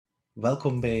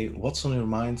Welkom bij What's on Your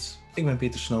Mind. Ik ben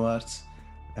Peter Snauwaert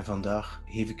en vandaag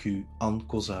geef ik u Anne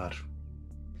Kozaar.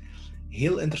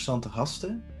 Heel interessante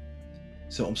gasten.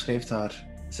 Ze omschrijft haar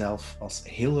zelf als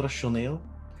heel rationeel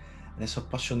en is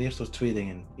gepassioneerd door twee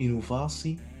dingen: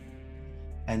 innovatie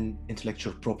en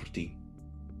intellectual property.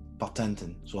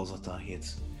 Patenten, zoals dat dan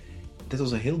heet. Dit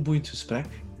was een heel boeiend gesprek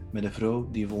met een vrouw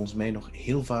die je volgens mij nog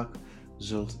heel vaak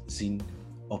zult zien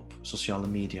op sociale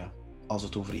media als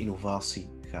het over innovatie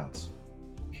gaat.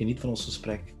 Geniet van ons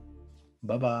gesprek.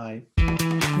 Bye bye.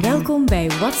 Welkom bij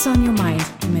What's on Your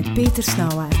Mind met Peter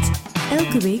Snauwaert.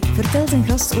 Elke week vertelt een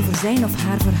gast over zijn of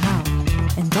haar verhaal.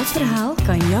 En dat verhaal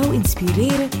kan jou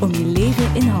inspireren om je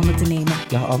leven in handen te nemen.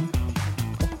 Ja, Anne.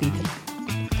 Dag Peter.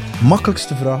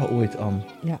 Makkelijkste vraag ooit, Anne.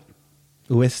 Ja.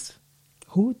 Hoe is het?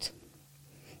 Goed.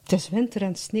 Het is winter en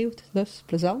het sneeuwt, dus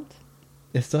plezant.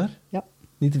 Is het daar? Ja.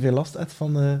 Niet te veel last uit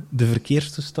van de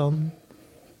verkeerstoestanden?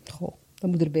 Goh, dat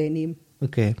moet erbij nemen.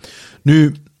 Oké.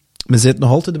 Nu, we zitten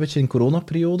nog altijd een beetje in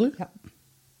coronaperiode. Ja.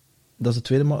 Dat is de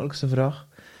tweede makkelijkste vraag.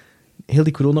 Heel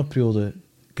die coronaperiode,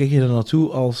 kijk je er naartoe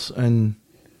als een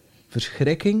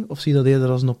verschrikking of zie je dat eerder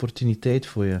als een opportuniteit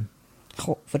voor je?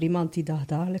 Goh, voor iemand die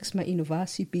dagelijks met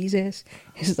innovatie bezig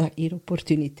is dat één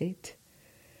opportuniteit.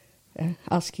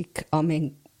 Als ik aan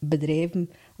mijn bedrijven,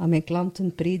 aan mijn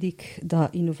klanten predik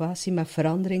dat innovatie met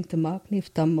verandering te maken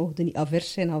heeft, dan mogen ze niet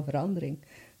avers zijn aan verandering.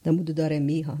 Dan moeten daarin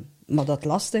meegaan. Maar dat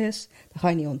lastig is, dat ga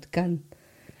je niet ontkennen.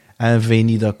 En vind je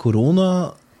niet dat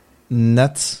corona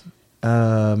net,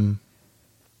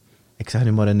 ik zeg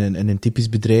nu maar in een typisch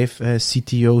bedrijf,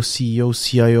 CTO, CEO,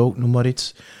 CIO, noem maar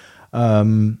iets,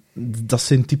 dat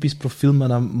zijn typisch profiel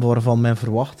waarvan men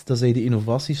verwacht dat zij de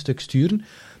innovatiestuk sturen,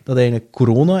 dat eigenlijk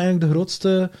corona eigenlijk de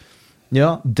grootste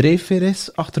drijfveer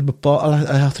is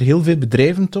achter heel veel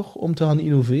bedrijven toch, om te gaan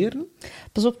innoveren?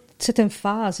 Pas op, het zit in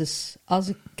fases. Als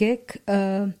ik kijk,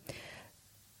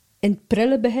 in het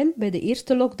prille begin, bij de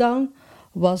eerste lockdown,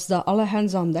 was dat alle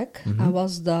hens aan dek. Mm-hmm. En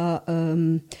was dat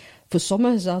voor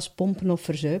sommigen zelfs pompen of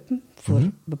verzuipen.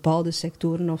 Voor bepaalde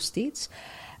sectoren nog steeds.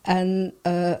 En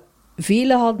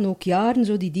velen hadden ook jaren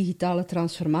zo die digitale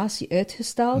transformatie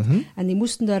uitgesteld. Mm-hmm. En die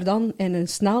moesten daar dan in een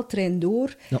sneltrein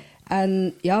door. Ja.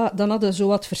 En ja, dan hadden zo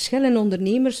wat verschillen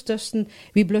ondernemers tussen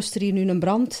wie blust er hier nu een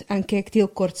brand en kijkt heel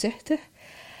kortzichtig.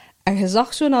 En je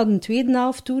zag zo na de tweede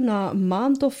helft toe, na een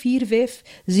maand of 4,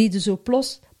 5, zie je zo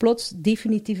plots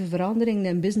definitieve veranderingen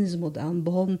in businessmodellen.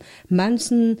 Begonnen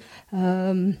mensen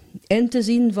in te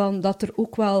zien van dat er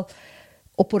ook wel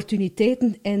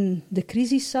opportuniteiten in de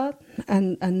crisis zaten.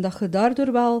 En dat je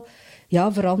daardoor wel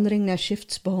veranderingen en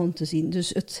shifts begon te zien.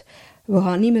 Dus we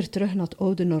gaan niet meer terug naar het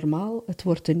oude normaal. Het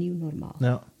wordt een nieuw normaal.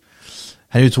 Ja.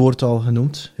 En u het woord al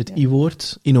genoemd, het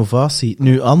I-woord, innovatie.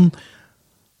 Nu, Anne,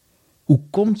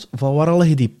 van waar al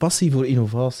je die passie voor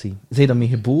innovatie? Zijn je daarmee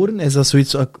geboren? Is dat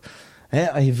zoiets, als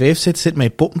je 5 zit met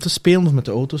je poppen te spelen of met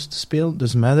de auto's te spelen,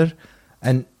 dus matter.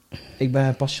 En ik ben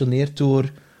gepassioneerd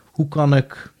door hoe kan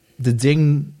ik de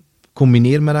dingen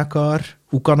combineren met elkaar?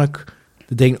 Hoe kan ik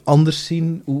de dingen anders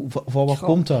zien? Van wat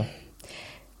komt dat?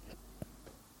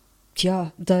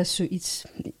 Ja, dat is zoiets.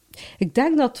 Ik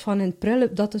denk dat van in het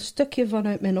prille, dat een stukje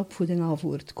vanuit mijn opvoeding al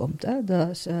voortkomt. Hè. Dat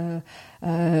is,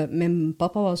 mijn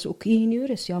papa was ook ingenieur,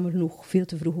 is jammer genoeg veel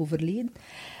te vroeg overleden.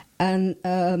 En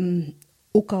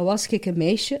ook al was ik een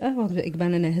meisje, hè, want ik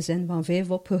ben in een gezin van 5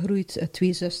 opgegroeid,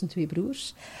 2 zussen, 2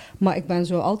 broers. Maar ik ben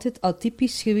zo altijd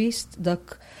atypisch geweest dat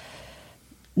ik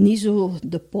niet zo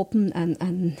de poppen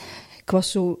en ik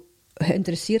was zo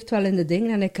geïnteresseerd wel in de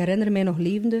dingen. En ik herinner mij nog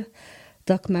levendig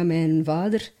dat ik met mijn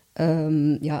vader,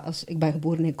 ik ben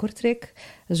geboren in Kortrijk,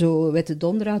 zo Witte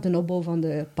Donderdag, de opbouw van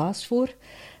de Paasvoor,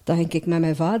 dan ging ik met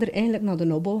mijn vader eigenlijk naar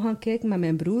de opbouw gaan kijken, met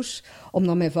mijn broers,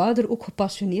 omdat mijn vader ook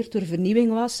gepassioneerd door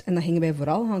vernieuwing was. En dan gingen wij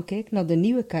vooral gaan kijken naar de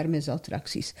nieuwe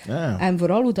kermisattracties. Ja. En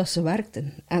vooral hoe dat ze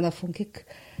werkten. En dat vond ik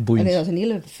boeiend. Dat is een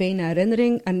hele fijne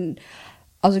herinnering. En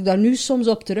als ik daar nu soms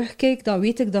op terugkijk, dan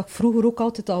weet ik dat ik vroeger ook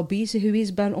altijd al bezig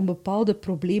geweest ben om bepaalde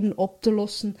problemen op te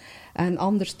lossen en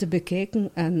anders te bekijken.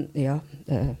 En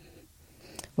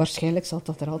waarschijnlijk zal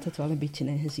dat er altijd wel een beetje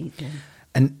in gezeten hebben.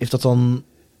 En is dat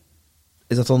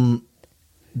dan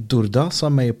doordat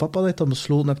samen met je papa dat je dan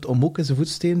besloten hebt om ook in zijn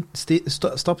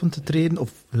voetstappen te treden,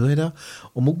 of wil je dat,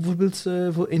 om ook bijvoorbeeld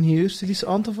voor ingenieurstudies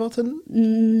aan te vatten?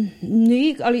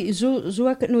 Nee, zo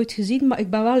heb ik het nooit gezien, maar ik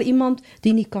ben wel iemand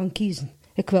die niet kan kiezen.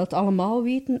 Ik wil het allemaal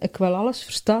weten, ik wil alles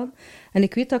verstaan. En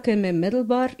ik weet dat ik in mijn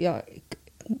middelbaar, ik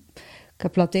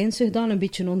heb Latijnse gedaan, een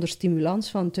beetje onder stimulans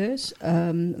van thuis,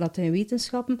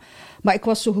 Latijnwetenschappen. Maar ik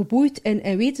was zo geboeid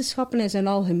in wetenschappen in zijn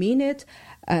algemeenheid.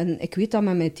 En ik weet dat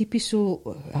met mij typisch zo,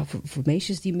 voor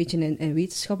meisjes die een beetje in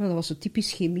wetenschappen, dat was zo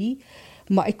typisch chemie.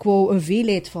 Maar ik wou een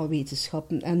veelheid van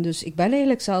wetenschappen. En dus ik ben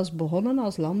eigenlijk zelfs begonnen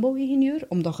als landbouwingenieur,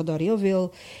 omdat je daar heel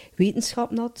veel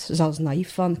wetenschappen had. Zelfs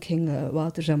naïef van, ik ging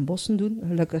waters en bossen doen.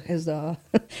 Gelukkig is dat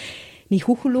niet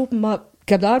goed gelopen, maar ik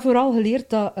heb daar vooral geleerd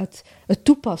dat het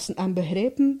toepassen en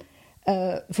begrijpen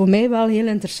voor mij wel heel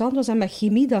interessant was. En met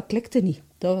chemie, dat klikte niet.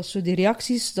 Dat was zo die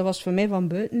reacties, dat was voor mij van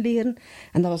buiten leren.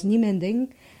 En dat was niet mijn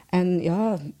ding. En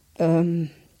ja...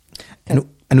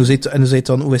 En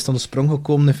hoe is dan de sprong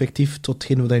gekomen effectief tot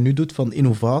hetgeen wat je nu doet van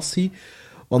innovatie?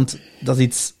 Want dat is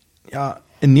iets, ja,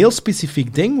 een heel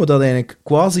specifiek ding, waar dat eigenlijk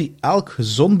quasi elk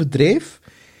gezond bedrijf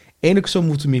eigenlijk zou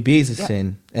moeten mee bezig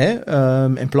zijn. Hè?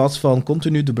 In plaats van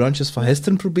continu de brandjes van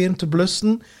gisteren proberen te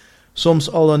blussen,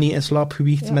 soms al dan niet in slaap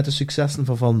gewiegd met de successen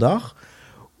van vandaag.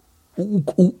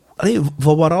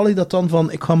 Van waar haal je dat dan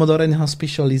van? Ik ga me daarin gaan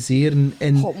specialiseren.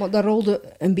 Goh, maar dat rolde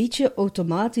een beetje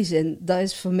automatisch in. Dat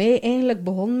is voor mij eigenlijk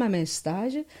begonnen met mijn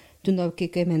stage. Toen dat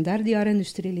ik in mijn 3e jaar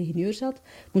industrieel ingenieur zat,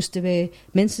 moesten wij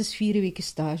minstens 4 weken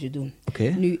stage doen.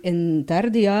 Okay. Nu, in het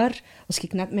 3e jaar was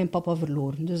ik net mijn papa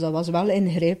verloren. Dus dat was wel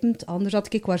ingrijpend. Anders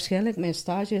had ik waarschijnlijk mijn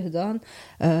stage gedaan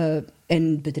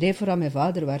in het bedrijf waar mijn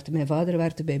vader werkte. Mijn vader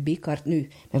werkte bij Bekaert nu.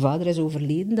 Mijn vader is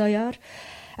overleden dat jaar.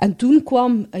 En toen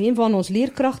kwam een van onze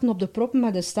leerkrachten op de proppen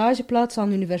met een stageplaats aan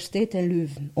de universiteit in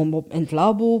Leuven. Om in het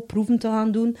labo proeven te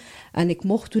gaan doen. En ik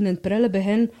mocht toen in het prille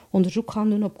begin onderzoek gaan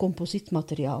doen op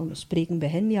composietmateriaal. We spreken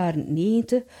begin jaren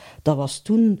 90. Dat was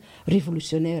toen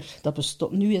revolutionair.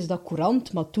 Nu is dat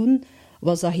courant, maar toen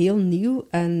was dat heel nieuw.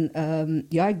 En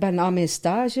ik ben na mijn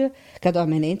stage, ik heb dan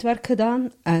mijn eindwerk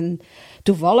gedaan. En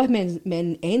toevallig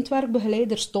mijn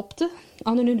eindwerkbegeleider stopte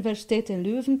aan de universiteit in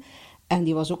Leuven. En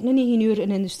die was ook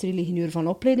een industrieel ingenieur van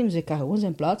opleiding, dus ik had gewoon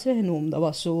zijn plaats ingenomen. Dat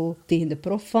was zo tegen de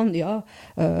prof van,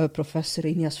 professor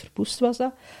Enias Verpoest was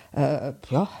dat.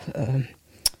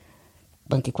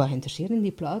 Ben ik wel geïnteresseerd in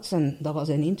die plaats. En dat was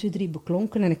in 1, 2, 3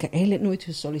 beklonken en ik heb eigenlijk nooit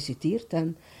gesolliciteerd.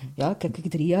 En ja, ik heb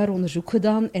 3 jaar onderzoek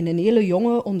gedaan in een hele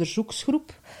jonge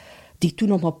onderzoeksgroep, die toen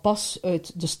nog maar pas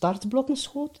uit de startblokken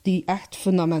schoot, die echt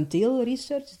fundamenteel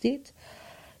research deed.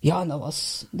 Ja,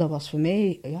 dat was voor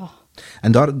mij, ja...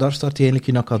 En daar start je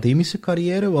eigenlijk je academische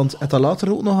carrière, want het had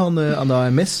later ook nog aan de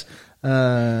AMS.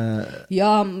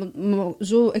 Ja,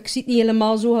 zo, ik zie het niet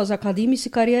helemaal zo als academische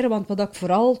carrière, want wat ik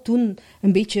vooral toen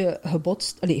een beetje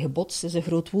gebotst is een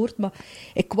groot woord, maar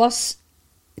ik was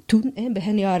toen,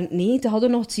 begin jaren 90, hadden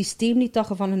we nog het systeem niet dat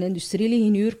je van een industrieel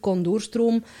ingenieur kon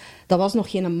doorstromen. Dat was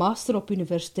nog geen master op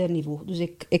universitair niveau. Dus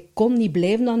ik kon niet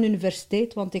blijven aan de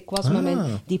universiteit, want ik was met mijn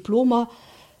diploma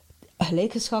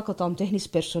gelijkgeschakeld aan technisch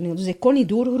personeel. Dus ik kon niet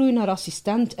doorgroeien naar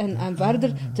assistent en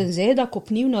verder, tenzij dat ik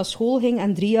opnieuw naar school ging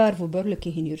en 3 jaar voor burgerlijk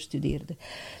ingenieur studeerde.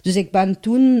 Dus ik ben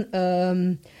toen...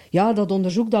 dat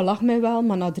onderzoek, dat lag mij wel,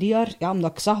 maar na 3 jaar,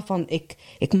 omdat ik zag van,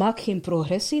 ik maak geen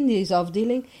progressie in deze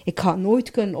afdeling, ik ga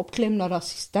nooit kunnen opklimmen naar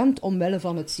assistent, omwille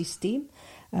van het systeem.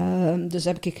 Dus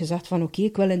heb ik gezegd van, oké,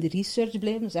 ik wil in de research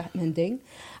blijven, dat is echt mijn ding.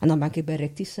 En dan ben ik bij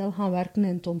Recticel gaan werken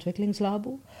in het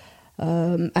ontwikkelingslabo.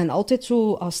 En altijd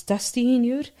zo als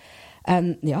testingenieur.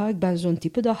 En ja, ik ben zo'n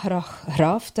type dat graag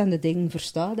graaft en de dingen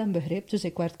verstaat en begrijpt. Dus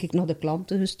ik werd naar de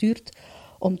klanten gestuurd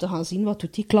om te gaan zien wat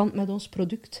doet die klant met ons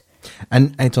product. En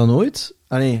heb je dan nooit,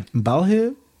 België,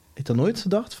 heb je dan nooit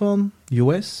gedacht van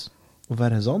US of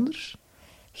ergens anders?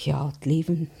 Ja, het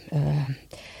leven...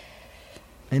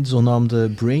 En de zogenaamde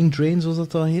brain drain, zoals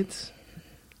dat dan heet?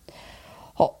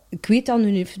 Ik weet dan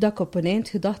nu dat ik op een eind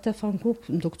gedacht heb van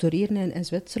doctoreren in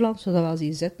Zwitserland, zodat we wel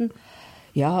zien zitten.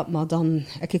 Ja, maar dan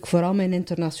heb ik vooral mijn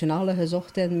internationale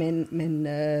gezocht en in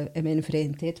mijn vrije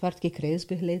tijd werd ik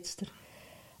reisbegeleidster.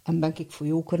 En ben ik voor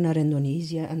joker naar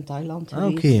Indonesië en Thailand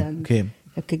geweest. Oké.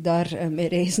 Heb ik daar mijn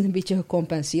reizen een beetje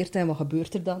gecompenseerd. En wat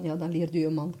gebeurt er dan? Ja, dan leert u je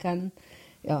man kennen.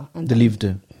 Ja, en de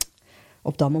liefde.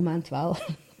 Op dat moment wel.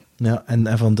 Ja,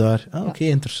 en vandaar. Oké,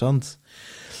 interessant.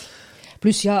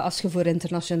 Plus ja, als je voor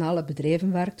internationale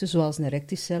bedrijven werkt, zoals een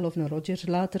Recticel of een Rogers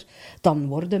later, dan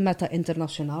worden met dat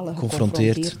internationale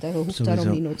geconfronteerd. Je hoeft daarom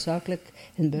niet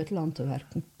noodzakelijk in het buitenland te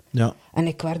werken. Ja. En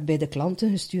ik werd bij de klanten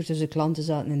gestuurd, dus de klanten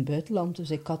zaten in het buitenland.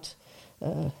 Dus ik had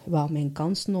wel mijn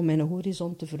kansen om mijn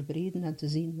horizon te verbreden en te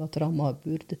zien wat er allemaal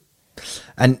gebeurde.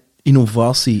 En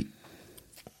innovatie,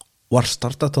 waar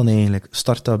start dat dan eigenlijk?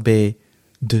 Start dat bij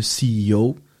de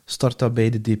CEO? Start dat bij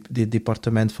het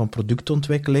departement van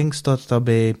productontwikkeling? Start dat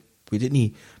bij,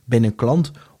 bij een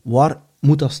klant? Waar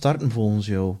moet dat starten volgens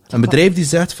jou? Een bedrijf die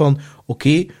zegt van,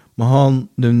 oké,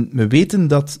 we weten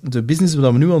dat de business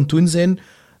dat we nu aan het doen zijn,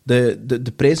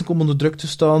 de prijzen komen onder druk te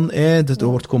staan, er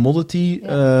wordt commodity.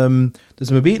 Ja. Dus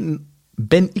we weten,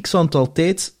 binnen x aantal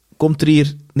tijd komt er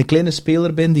hier een kleine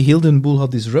speler binnen die heel de boel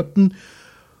gaat disrupten.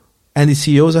 En die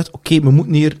CEO zegt, oké, we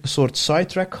moeten hier een soort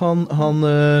sidetrack gaan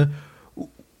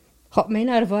Mijn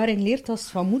ervaring leert als het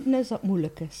van moeten is, dat het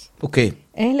moeilijk is. Oké.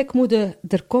 Eigenlijk moet je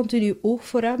er continu oog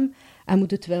voor hebben en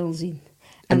moet het wel zien.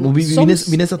 En wie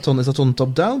is dat dan? Is dat dan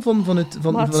top-down van het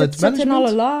management? Het zit in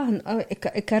alle lagen.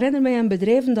 Ik herinner mij aan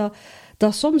bedrijven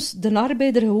dat soms de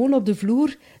arbeider gewoon op de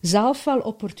vloer zelf wel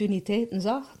opportuniteiten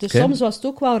zag. Dus soms was het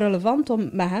ook wel relevant om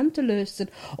met hem te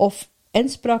luisteren of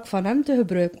inspraak van hem te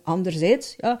gebruiken.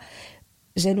 Anderzijds,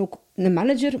 een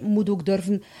manager moet ook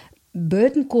durven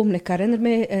buiten komen. Ik herinner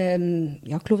mij,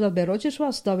 ik geloof dat het bij Rogers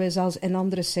was, dat wij zelfs in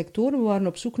andere sectoren, we waren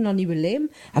op zoek naar nieuwe lijm,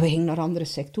 en we gingen naar andere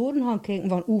sectoren gaan kijken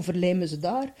van hoe verlijmen ze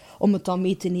daar, om het dan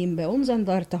mee te nemen bij ons en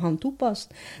daar te gaan toepassen.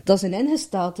 Dat is een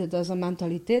ingesteldheid, dat is een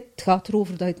mentaliteit. Het gaat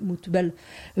erover dat je het moet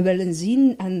willen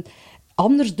zien en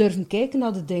anders durven kijken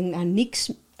naar de dingen en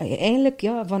niks,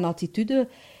 eigenlijk van attitude,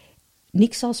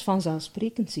 niks als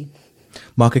vanzelfsprekend zien.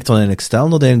 Mag ik dan eigenlijk stellen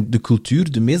dat eigenlijk de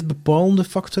cultuur de meest bepalende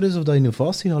factor is of dat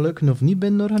innovatie gaat lukken of niet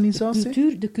binnen een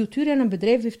organisatie? De cultuur in een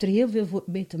bedrijf heeft er heel veel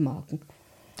mee te maken.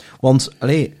 Want,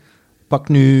 pak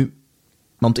nu...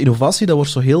 Want innovatie, dat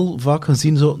wordt zo heel vaak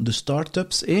gezien, zo de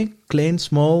start-ups, klein,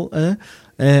 small,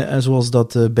 en zoals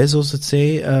dat Bezos het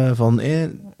zei, van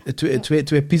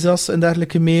twee pizza's en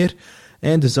dergelijke meer,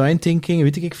 design thinking,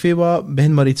 weet ik veel wat,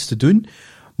 begin maar iets te doen.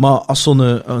 Maar als zo'n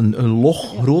een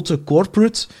log grote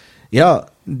corporate... Ja,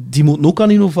 die moeten ook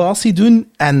aan innovatie doen.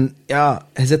 En ja,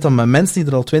 je zit dan met mensen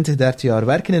die er al 20, 30 jaar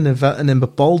werken in een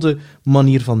bepaalde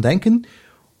manier van denken.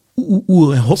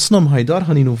 Hoe in godsnaam ga je daar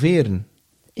gaan innoveren?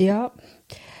 Ja,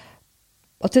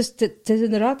 het is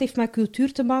inderdaad, het heeft met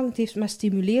cultuur te maken, het heeft met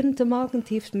stimuleren te maken, het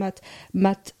heeft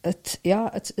met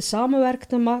het samenwerken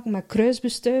te maken, met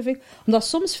kruisbestuiving. Omdat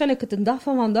soms vind ik het een dag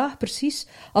van vandaag precies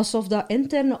alsof dat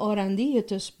interne R&D, het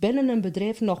dus binnen een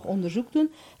bedrijf nog onderzoek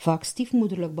doen, vaak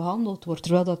stiefmoederlijk behandeld wordt,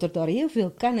 terwijl dat er daar heel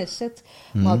veel kennis zit.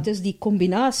 Maar het is die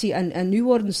combinatie. En nu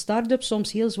worden start-ups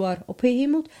soms heel zwaar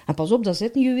opgehemeld. En pas op, daar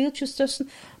zitten juweeltjes tussen.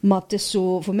 Maar het is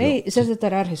zo, voor mij zit het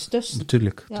er ergens tussen.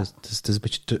 Natuurlijk. Ja. Het is een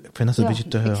beetje te, ik vind dat het een beetje te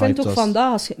ik vind ook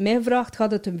vandaag, als je het mij vraagt,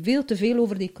 gaat het veel te veel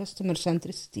over die customer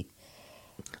centricity.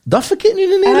 Dat vind ik nu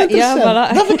een heel interessant.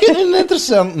 Voilà. Dat vind ik een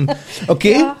interessant.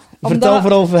 Oké, vertel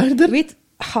vooral verder. Weet,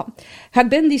 je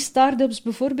binnen die start-ups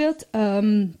bijvoorbeeld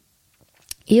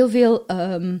heel veel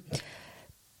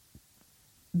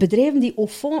bedrijven die au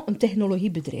fond een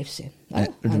technologiebedrijf zijn.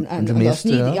 De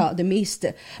meeste, de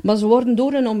meeste. Maar ze worden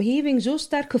door een omgeving zo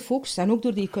sterk gefocust, en ook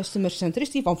door die customer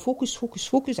centricity, van focus,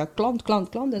 en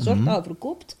klant, en zorg dat je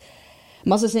verkoopt.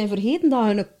 Maar ze zijn vergeten dat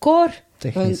hun core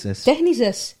technisch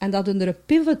is, en dat er een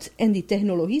pivot in die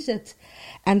technologie zit.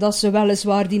 En dat ze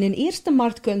weliswaar die in een eerste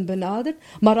markt kunnen benaderen,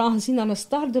 maar aangezien dat een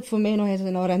start-up voor mij nog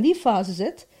in een R&D-fase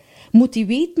zit, moet die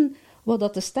weten wat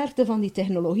dat de sterkte van die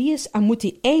technologie is, en moet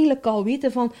hij eigenlijk al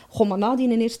weten van, maar na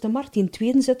die eerste markt, die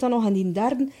tweede zit dan nog, en die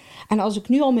derde. En als ik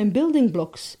nu al mijn building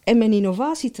blocks in mijn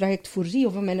innovatietraject voorzie,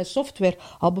 of in mijn software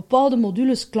al bepaalde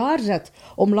modules klaarzet,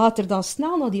 om later dan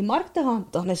snel naar die markt te gaan,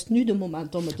 dan is het nu de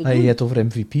moment om het te doen. Je hebt het over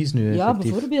MVP's nu, ja,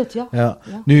 effectief. Bijvoorbeeld, ja.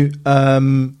 Nu,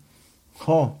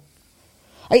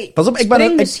 pas op,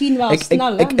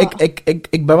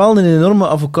 ik ben wel een enorme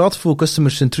advocaat voor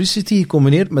customer centricity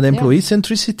gecombineerd met employee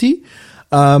centricity.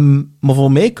 Maar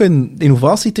voor mij kunnen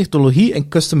innovatie, technologie en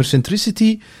customer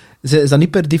centricity is dat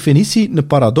niet per definitie een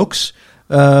paradox.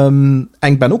 En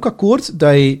ik ben ook akkoord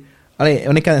dat je...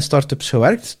 want ik heb in start-ups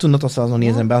gewerkt, toen dat zelfs nog niet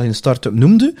eens in België een start-up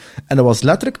noemde. En dat was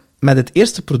letterlijk met het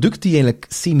eerste product, die eigenlijk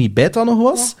semi-beta nog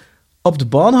was, op de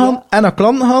baan gaan en naar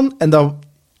klanten gaan.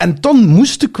 En dan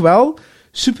moest ik wel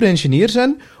super-ingenieur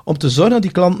zijn om te zorgen dat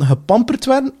die klanten gepamperd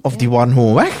werden, of die waren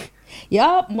gewoon weg.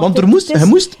 Ja, maar want je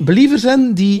moest believer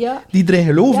zijn die erin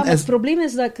geloven. Ja, maar het probleem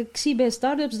is dat ik zie bij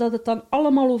start-ups dat het dan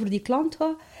allemaal over die klant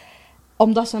gaat,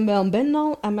 omdat ze hem bij hem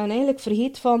binnenhalen en men eigenlijk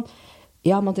vergeet van,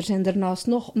 ja, maar er zijn daarnaast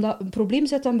nog... Omdat een probleem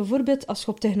zit dan bijvoorbeeld als je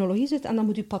op technologie zit en dan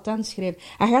moet je patent schrijven.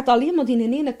 En je gaat alleen maar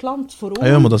die ene klant voor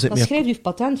ogen, dan schrijf je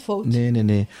patent fout.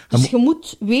 Nee. Dus je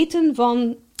moet weten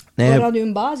van... waar dat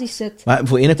je basis zit. Maar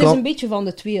voor het is een beetje van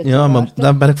de twee. Ja, maar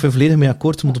daar ben ik volledig mee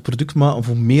akkoord. Je moet een product maken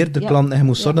voor meerdere klanten. En je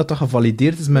moet zorgen dat dat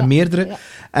gevalideerd is met meerdere. Ja.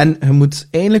 En je moet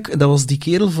eigenlijk... Dat was die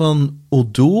kerel van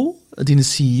Odoo, die een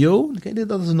CEO.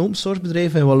 Dat is een open source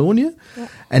bedrijf in Wallonië. Ja.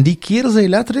 En die kerel zei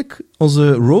letterlijk...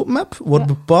 Onze roadmap wordt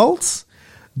bepaald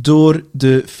door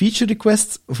de feature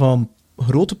request van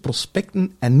grote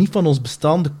prospecten en niet van ons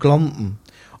bestaande klanten.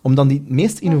 Omdat die het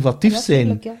meest innovatief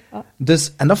zijn.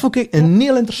 Dus, en dat vond ik een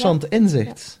heel interessante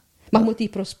inzicht. Maar moet die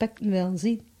prospecten wel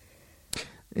zien?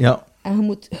 Ja.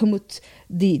 En je moet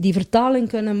die vertaling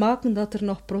kunnen maken dat er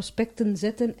nog prospecten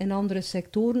zitten in andere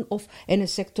sectoren of in een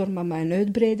sector maar met een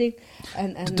uitbreiding.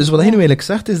 Dus wat hij nu eigenlijk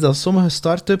zegt, is dat sommige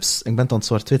start-ups... Ik ben het aan het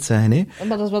zwart-wit zeggen, hè.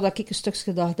 Maar dat is wat ik een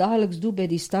stukje dagelijks doe bij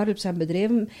die start-ups en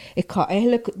bedrijven. Ik ga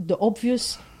eigenlijk de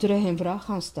obvious terug in vraag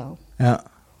gaan stellen. Ja.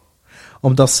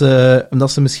 Omdat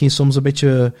ze misschien soms een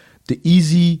beetje de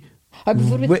easy...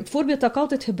 Bijvoorbeeld, het voorbeeld dat ik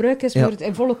altijd gebruik is voor het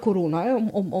in volle corona, hè,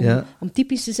 om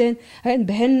typisch te zijn. Hè, in het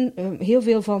begin, heel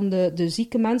veel van de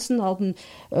zieke mensen hadden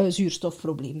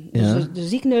zuurstofprobleem. Ja. Dus de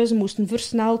ziekenhuizen moesten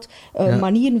versneld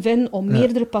manieren vinden om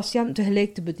meerdere patiënten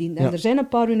tegelijk te bedienen. En er zijn een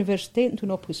paar universiteiten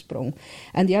toen opgesprongen.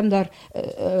 En die hebben daar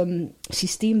een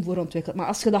systeem voor ontwikkeld. Maar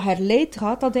als je dat herleidt,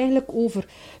 gaat dat eigenlijk over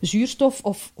zuurstof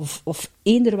of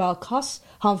eender welk gas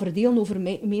gaan verdelen over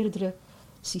meerdere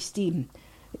systemen.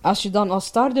 Als je dan als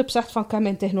start-up zegt van ik heb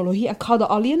mijn technologie en ik ga dat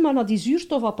alleen maar naar die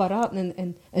zuurstofapparaten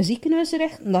in een ziekenhuis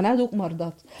richten, dan heb je ook maar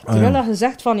dat. Terwijl je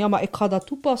zegt van ja, maar ik ga dat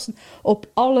toepassen op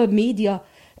alle media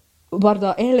waar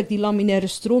dat eigenlijk die laminaire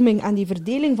stroming en die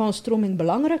verdeling van stroming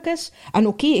belangrijk is. En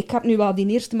oké, ik heb nu wel die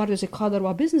eerste, maar dus ik ga daar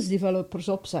wat business developers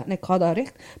op zetten. Ik ga dat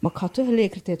richten, maar ik ga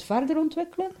tegelijkertijd verder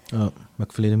ontwikkelen. Ja, ben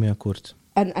ik volledig mee akkoord.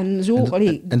 En zo,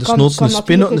 en dus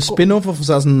een spin-off of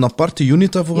zelfs een aparte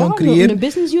unit daarvoor gaan creëren. Een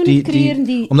business unit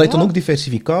creëren. Omdat je dan ook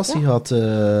diversificatie had.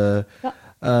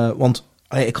 Want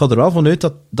ik ga er wel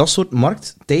vanuit dat soort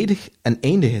markt tijdig en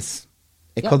eindig is.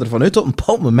 Ik ga ervan uit dat op een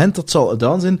bepaald moment dat zal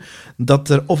gedaan zijn dat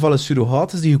er ofwel een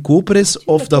surrogaat is die goedkoper is,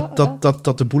 of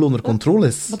dat de boel onder controle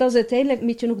is. Maar dat is uiteindelijk een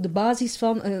beetje ook de basis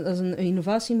van, dat is een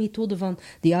innovatiemethode van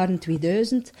de jaren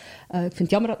 2000. Ik vind het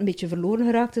jammer dat het een beetje verloren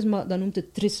geraakt is, maar dat noemt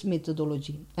het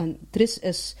TRIS-methodologie. En TRIS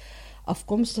is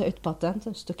afkomstig uit patenten,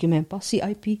 een stukje mijn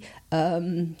passie-IP.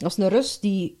 Dat is een Rus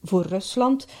die voor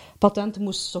Rusland patenten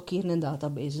moest stockeren in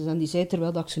databases. En die zei,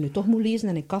 terwijl dat ik ze nu toch moet lezen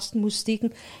en in kasten moest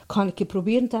steken, ik ga een keer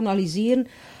proberen te analyseren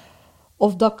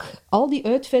of dat ik al die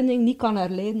uitvindingen niet kan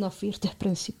herleiden naar 40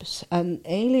 principes. En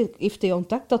eigenlijk heeft hij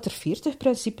ontdekt dat er 40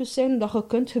 principes zijn dat je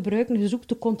kunt gebruiken. Je zoekt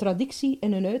de contradictie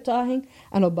in een uitdaging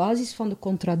en op basis van de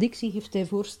contradictie heeft hij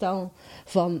voorstellen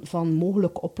van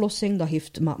mogelijke oplossingen. Dat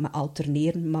heeft met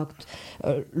alterneren,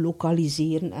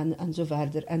 lokaliseren en zo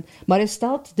verder. Maar hij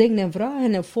stelt dingen in vraag en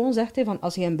in het fond zegt hij van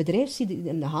als je een bedrijf ziet die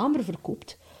een hamer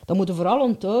verkoopt, dan moet je vooral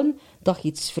onthouden dat je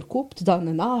iets verkoopt dat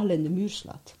een nagel in de muur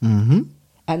slaat. Mm-hmm.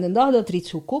 En de dag dat er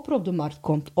iets goedkoper op de markt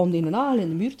komt om die nagel in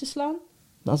de muur te slaan,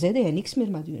 dan zei hij niks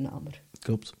meer met uw hamer.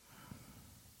 Klopt.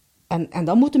 En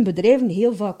dan moeten bedrijven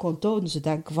heel vaak onthouden. Ze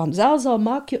denken van, zelfs al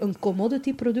maak je een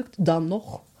commodity product, dan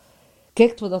nog.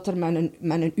 Kijk wat er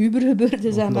met een Uber gebeurd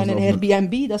is en met een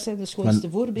Airbnb, dat zijn de schoonste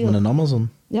voorbeelden. Met een Amazon.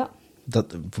 Ja.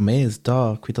 Voor mij is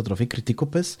dat, ik weet dat er al veel kritiek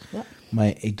op is,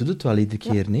 maar ik doe het wel iedere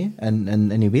keer. Nee?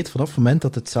 En je weet vanaf het moment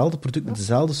dat hetzelfde product met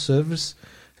dezelfde servers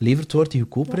geleverd wordt die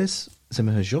goedkoper is, zijn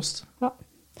we gejost. Ja.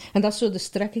 En dat is zo de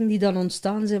strekking die dan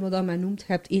ontstaan zijn, wat men noemt. Je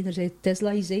hebt enerzijds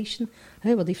Teslaization.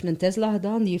 Wat heeft een Tesla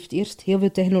gedaan? Die heeft eerst heel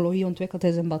veel technologie ontwikkeld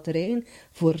in zijn batterijen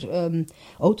voor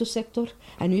autosector.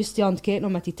 En nu is hij aan het kijken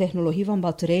om met die technologie van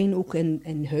batterijen ook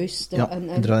in huis te...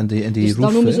 in die dus roof,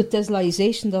 dan noemen ze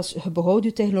Teslaization. Dat is, je behoudt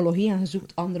je technologie en je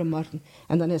zoekt andere markten.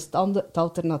 En dan is het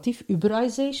alternatief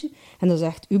Uberization. En dan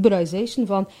zegt Uberization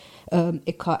van...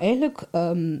 ik ga eigenlijk...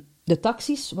 de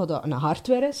taxis, wat een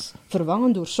hardware is,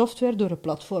 vervangen door software, door een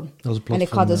platform. En ik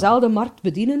ga dezelfde markt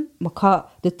bedienen, maar ik ga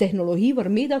de technologie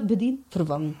waarmee dat ik bedien,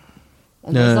 vervangen.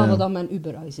 En dat is dan wat men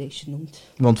Uberization noemt.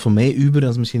 Want voor mij, Uber, dat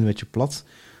is misschien een beetje plat,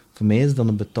 voor mij is het dan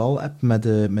een betaal-app met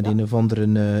een of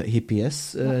andere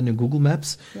GPS, een Google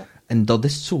Maps. Ja. En dat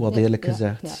is zo, wat eerlijk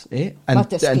gezegd. Ja. En maar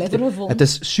het is clever gevonden. Het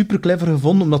is super clever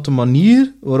gevonden, omdat de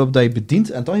manier waarop dat je bedient,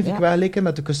 en dan geef ik wel lekker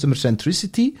met de customer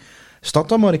centricity. Staat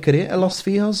dan maar een keer in Las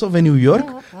Vegas of in New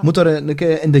York. Moet daar een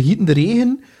keer in de gietende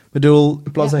regen. Ik bedoel,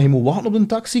 in plaats dat je moet wachten op een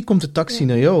taxi, komt de taxi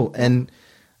naar jou. En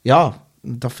ja,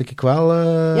 dat vind ik wel...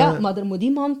 Ja, maar er moet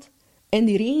iemand in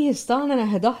die regen gestaan en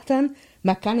gedacht hebben,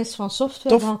 met kennis van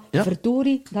software, van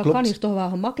verdorie, dat kan hier toch wel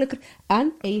gemakkelijker.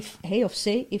 En hij of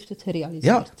zij heeft het gerealiseerd.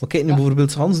 Ja, maar kijk nu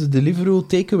bijvoorbeeld Hans, de Deliveroo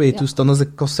takeaway toestand. Dat is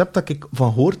een concept dat ik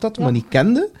van gehoord had, maar niet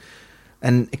kende.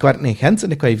 En ik werk in Gent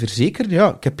en ik kan je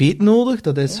verzekeren, ik heb eten nodig,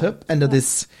 dat is hub. En dat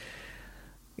is...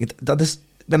 Ik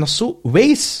ben dat zo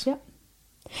wijs. Ja.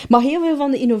 Maar heel veel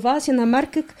van de innovaties, en dat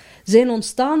merk ik, zijn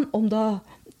ontstaan omdat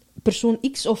persoon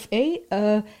X of Y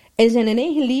in zijn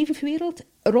eigen levenswereld,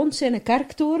 rond zijn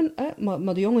kerktoren,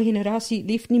 maar de jonge generatie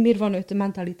leeft niet meer vanuit de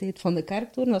mentaliteit van de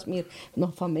kerktoren, dat is meer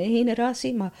nog van mijn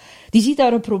generatie, maar die ziet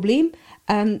daar een probleem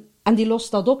en die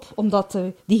lost dat op, omdat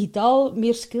digitaal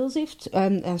meer skills heeft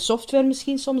en software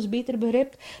misschien soms beter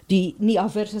begrijpt, die niet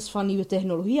avers is van nieuwe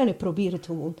technologie en die probeert het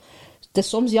gewoon het is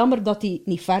soms jammer dat hij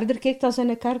niet verder kijkt dan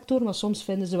zijn kerktoren, maar soms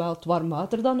vinden ze wel het warm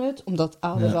water dan uit, omdat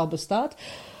Aalder al bestaat.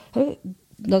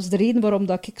 Dat is de reden waarom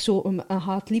dat ik zo een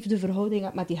haat-liefde verhouding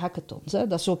heb met die hackathons.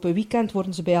 Dat is op een weekend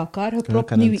worden ze bij elkaar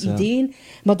gepropt, nieuwe ideeën,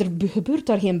 maar er gebeurt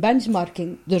daar geen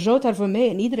benchmarking. Er zou daar voor mij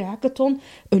in iedere hackathon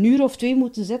 1 uur of 2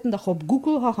 moeten zitten dat je op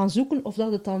Google gaat gaan zoeken of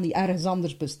dat het dan niet ergens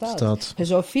anders bestaat. Je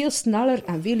zou veel sneller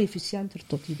en veel efficiënter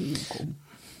tot ideeën komen.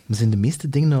 Maar zijn de meeste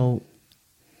dingen nou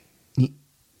niet...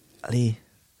 Allee...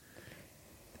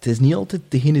 Het is niet altijd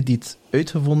degene die het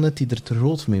uitgevonden heeft die er te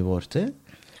groot mee wordt, hè?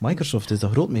 Microsoft is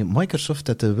daar groot mee. Microsoft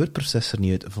heeft de wordprocessor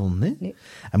niet uitgevonden, hè? Nee.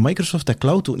 En Microsoft heeft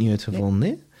cloud ook niet uitgevonden,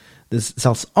 hè? Dus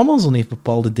zelfs Amazon heeft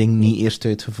bepaalde dingen niet eerst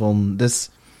uitgevonden. Dus...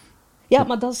 Ja,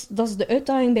 maar dat is de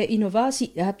uitdaging bij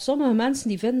innovatie. Je hebt sommige mensen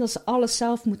die vinden dat ze alles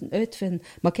zelf moeten uitvinden.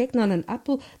 Maar kijk naar een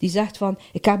Apple die zegt van,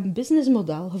 ik heb een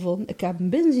businessmodel gevonden, ik heb een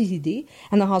businessidee.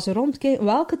 En dan gaan ze rondkijken,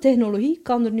 welke technologie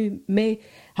kan er nu mee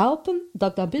helpen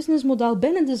dat dat businessmodel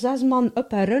binnen de 6 maanden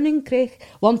up en running krijgt,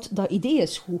 want dat idee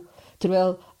is goed.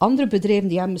 Terwijl andere bedrijven,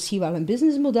 die hebben misschien wel een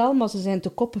businessmodel, maar ze zijn te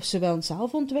koppig, ze willen het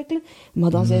zelf ontwikkelen. Maar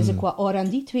dan zijn ze qua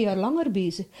R&D 2 jaar langer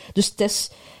bezig. Dus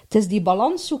het is die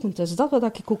balans zoeken. Het is dat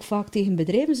wat ik ook vaak tegen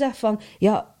bedrijven zeg van,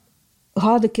 ja,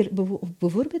 ga een keer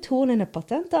bijvoorbeeld gewoon in een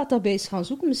patentdatabase gaan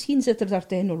zoeken. Misschien zit er daar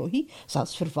technologie,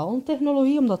 zelfs vervallende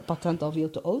technologie, omdat het patent al veel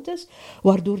te oud is,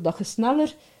 waardoor dat je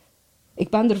sneller... Ik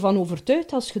ben ervan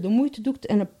overtuigd, als je de moeite doet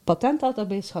en een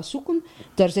patentdatabase gaat zoeken,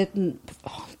 daar zitten,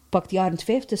 pak de jaren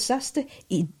 50, 60,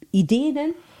 ideeën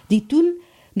in, die toen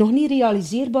nog niet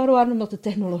realiseerbaar waren, omdat de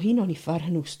technologie nog niet ver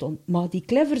genoeg stond. Maar die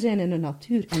clever zijn in de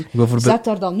natuur. En zet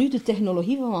daar dan nu de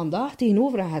technologie van vandaag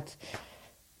tegenover en het...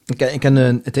 Ik ken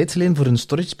een tijd geleden voor een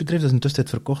storagebedrijf, dat is intussen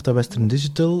verkocht aan Western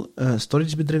Digital,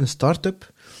 storagebedrijf, een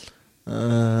start-up.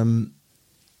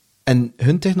 En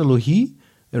hun technologie,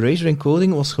 Erasure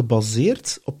Encoding, was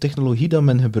gebaseerd op technologie dat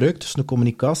men gebruikt tussen de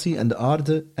communicatie en de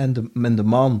aarde en de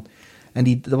maan.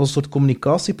 En dat was een soort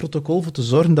communicatieprotocol voor te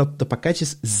zorgen dat de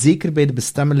pakketjes zeker bij de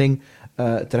bestemmeling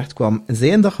terechtkwamen. En zij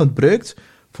hebben dat gebruikt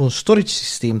voor een storage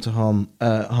systeem te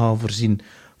gaan voorzien.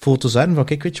 Voor te zeggen van,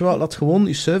 kijk, weet je wat, laat gewoon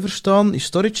je server staan, je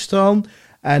storage staan,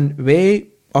 en wij,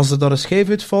 als er daar een schijf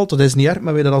uitvalt, dat is niet erg,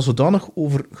 maar wij dat al zodanig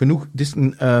over genoeg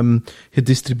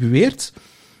gedistribueerd.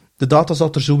 De data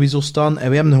zal er sowieso staan, en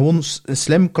wij hebben gewoon een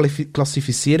slim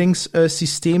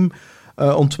klassificeringssysteem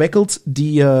ontwikkeld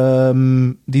die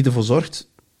ervoor zorgt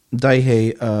dat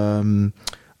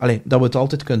dat we het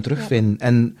altijd kunnen terugvinden. Ja.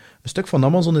 En een stuk van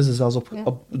Amazon is er zelfs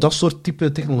op dat soort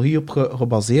type technologie op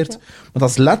gebaseerd. Ja. Maar dat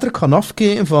is letterlijk gaan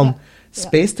afkijken van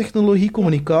space-technologie,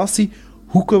 communicatie.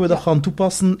 Hoe kunnen we dat gaan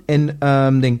toepassen in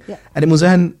ding? Ja. En ik moet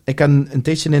zeggen, ik heb een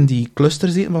tijdje in die cluster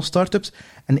zitten van start-ups.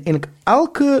 En eigenlijk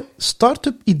elke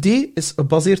start-up idee is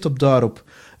gebaseerd op daarop.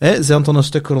 Ze hadden dan een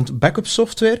stuk rond backup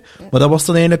software, maar dat was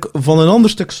dan eigenlijk van een ander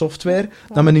stuk software,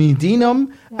 dat men een idee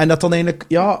nam en dat dan eigenlijk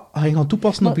ging gaan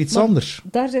toepassen op iets anders.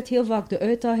 Daar zit heel vaak de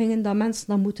uitdaging in dat mensen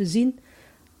dan moeten zien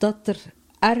dat er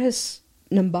ergens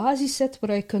een basis zit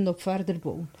waar je kunt op verder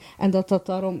bouwen. En dat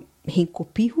daarom geen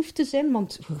kopie hoeft te zijn,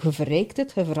 want je verrijkt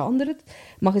het, je verandert het,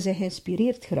 maar je bent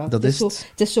geïnspireerd geraakt. Het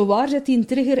is zo, waar zit die een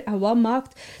trigger en wat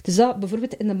maakt... Dus dat,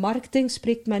 bijvoorbeeld in de marketing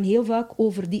spreekt men heel vaak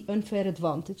over die unfair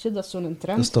advantage. Dat is zo'n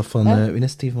trend. Dat is toch van, wie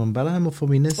is Steven van Bellegem, of van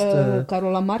wie is het?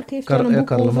 Carola Mark heeft daar een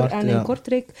boek over, en in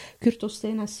Kortrijk Kurt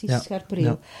Ostijn en Cies Scherpereel.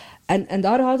 Ja. En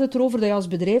daar gaat het erover dat je als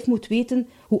bedrijf moet weten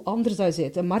hoe anders dat je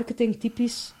bent. En marketing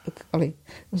typisch...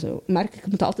 merk ik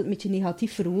moet altijd een beetje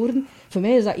negatief verwoorden. Voor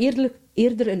mij is dat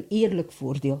eerder een eerlijk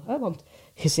voordeel. Hè? Want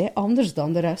je bent anders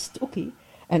dan de rest. Oké.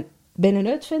 En bij een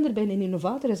uitvinder, bij een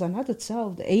innovator is dat net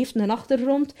hetzelfde. Hij heeft een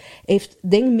achtergrond, hij heeft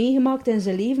dingen meegemaakt in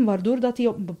zijn leven, waardoor dat hij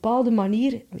op een bepaalde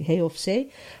manier, hij of zij,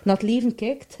 naar het leven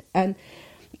kijkt.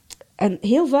 En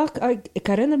heel vaak, ik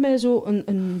herinner mij zo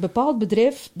een bepaald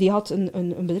bedrijf, die had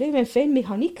een bedrijf in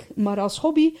fijnmechaniek, maar als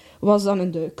hobby was dan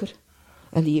een duiker.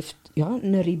 En die heeft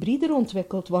een rebreather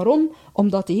ontwikkeld. Waarom?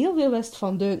 Omdat hij heel veel wist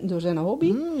van duiken door zijn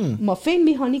hobby, maar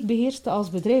fijnmechaniek beheerste als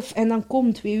bedrijf. En dan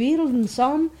komen 2 werelden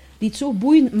samen die het zo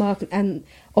boeiend maken. En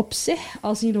op zich,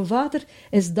 als innovator,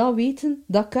 is dat weten,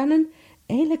 dat kennen,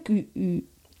 eigenlijk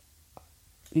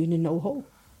uw know-how.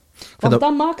 Want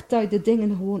dat maakt dat je de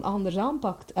dingen gewoon anders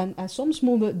aanpakt. En soms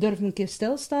moeten we durven een keer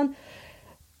stilstaan.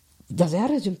 Dat is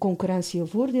ergens een concurrentieel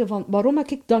voordeel van waarom heb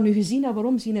ik dat nu gezien en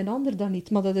waarom zien een ander dat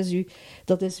niet. Maar dat is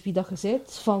wie dat je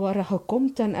bent, van waar je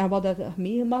komt en wat je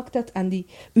meegemaakt hebt. En die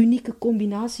unieke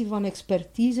combinatie van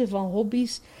expertise, van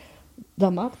hobby's,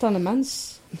 dat maakt dat een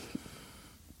mens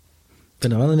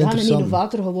een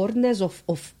innovator geworden is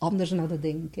of anders naar de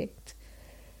dingen kijkt.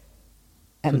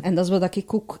 En dat is wat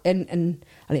ik ook in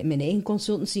mijn eigen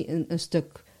consultancy een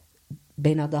stuk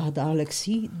bijna dagelijks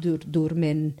zie, door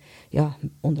mijn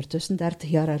ondertussen 30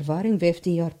 jaar ervaring,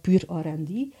 15 jaar puur R&D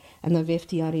en dan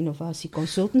 15 jaar innovatie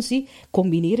consultancy,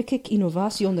 combineer ik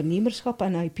innovatie, ondernemerschap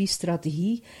en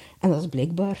IP-strategie. En dat is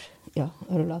blijkbaar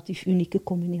een relatief unieke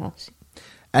combinatie.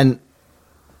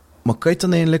 Maar kan je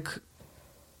dan eigenlijk...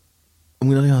 Hoe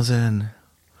moet je dat gaan zeggen?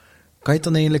 Kan je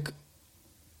dan eigenlijk...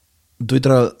 Doe je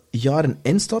er al jaren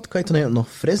in staat, kan je dan eigenlijk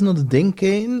nog fris naar de ding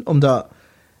kijken? Omdat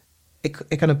ik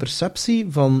heb een perceptie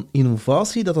van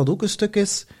innovatie, dat ook een stuk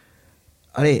is...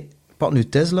 Allee, pak nu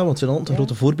Tesla, want het zijn altijd een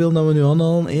grote voorbeelden dat we nu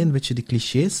aanhalen, een beetje die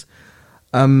clichés.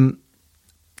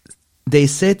 They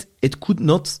said it could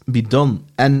not be done.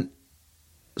 En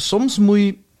soms moet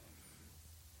je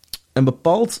een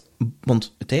bepaald...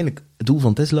 Want uiteindelijk, het doel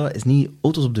van Tesla is niet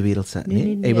auto's op de wereld zetten.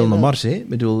 Nee, hij wil naar Mars, hè? Ik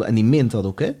bedoel, en die meent dat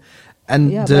ook. Hè?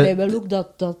 En maar hij wil ook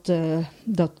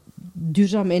dat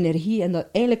duurzame energie, en dat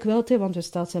eigenlijk wel, want er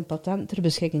staat zijn patent ter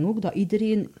beschikking ook, dat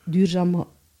iedereen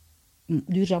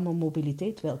duurzame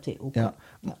mobiliteit wil. Ook. Ja.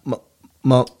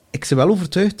 Maar ik ben wel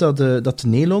overtuigd dat de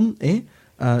Nelon,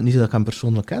 niet dat ik hem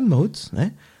persoonlijk ken, maar goed,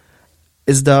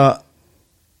 is dat...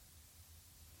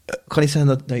 Ik ga niet zeggen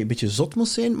dat je een beetje zot moet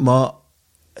zijn, maar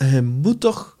je moet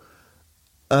toch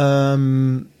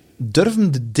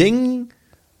durven de ding...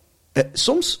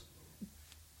 soms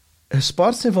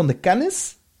gespaard zijn van de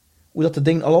kennis, hoe dat de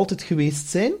dingen al altijd geweest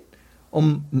zijn,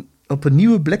 om op een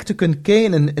nieuwe blik te kunnen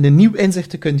kijken en een nieuw inzicht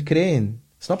te kunnen krijgen.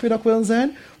 Snap je dat ik wil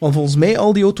zeggen? Want volgens mij,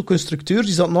 al die autoconstructeurs,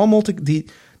 die zaten allemaal... Die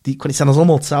kan niet zeggen dat ze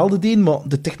allemaal hetzelfde deden, maar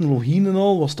de technologieën en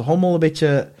al was toch allemaal een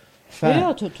beetje...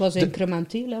 Ja, het was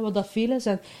incrementeel, wat dat veel is.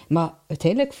 Maar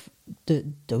uiteindelijk,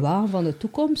 de wagen van de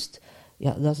toekomst,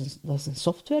 dat is een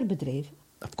softwarebedrijf.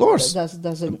 Of course.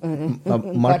 Dat is een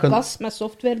karkas met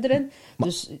software erin.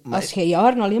 Dus als je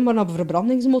jaren alleen maar naar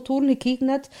verbrandingsmotoren gekeken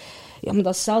hebt, maar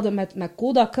dat is hetzelfde met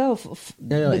Kodak, of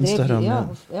Instagram.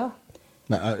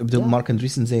 Maar, ik bedoel, Mark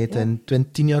Andreessen zei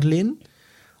het 10 jaar geleden.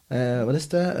 Wat is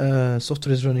dat?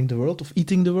 Software is running the world, of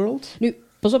eating the world? Nu,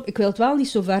 pas op, ik wil het wel niet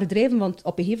zo ver drijven, want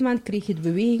op een gegeven moment kreeg je de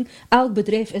beweging, elk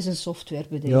bedrijf is een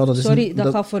softwarebedrijf. Ja,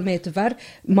 dat gaat voor mij te ver.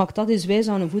 Maak dat eens wijs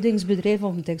aan een voedingsbedrijf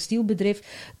of een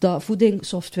textielbedrijf, dat voeding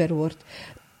software wordt.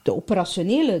 De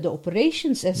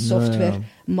operations is software,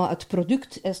 maar het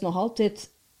product is nog altijd...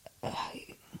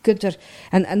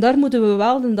 En daar moeten we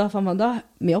wel de dag van vandaag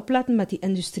mee opletten met die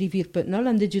industrie 4.0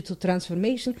 en digital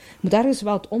transformation. Je moet ergens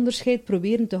wel het onderscheid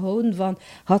proberen te houden van,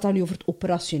 gaat dat nu over het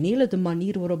operationele, de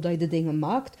manier waarop dat je de dingen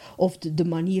maakt, of de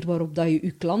manier waarop dat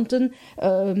je klanten,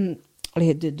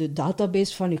 de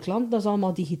database van je klant, dat is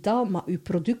allemaal digitaal, maar je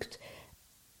product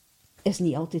is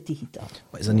niet altijd digitaal.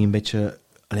 Maar is dat niet een beetje...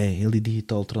 heel die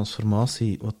digitale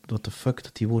transformatie, wat de fuck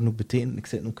dat die woorden ook betekenen? Ik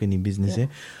zit ook in die business, hè.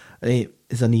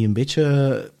 Is dat niet een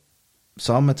beetje,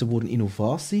 samen met de woorden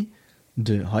innovatie,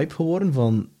 de hype geworden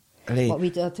van... Maar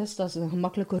weet je, dat is een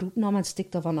gemakkelijke roepnaam en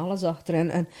stikt daar van alles achter.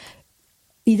 En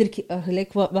iedere keer,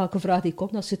 gelijk welke vraag die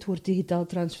komt, als je het woord digitale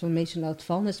transformation laat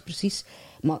vallen, is precies...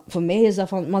 Maar voor mij is dat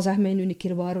van, maar zeg mij nu een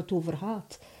keer waar het over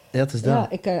gaat. Ja, het is dat.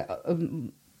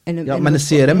 Ja, met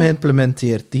een CRM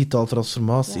geïmplementeerd, digitale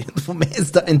transformatie. Ja. Voor mij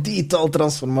is dat een digitale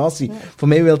transformatie. Ja. Voor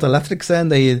mij wil het letterlijk zijn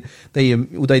dat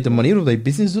je de manier waarop je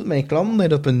business doet met je klanten, dat je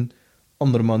dat op een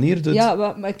andere manier doet. Ja,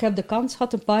 maar ik heb de kans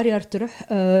gehad een paar jaar terug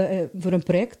voor een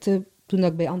project, toen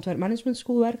ik bij Antwerp Management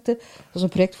School werkte. Dat was een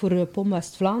project voor POM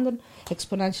West-Vlaanderen,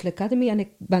 Exponential Academy. En ik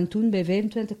ben toen bij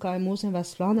 25 KMO's in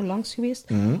West-Vlaanderen langs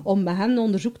geweest, om met hen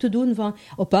onderzoek te doen van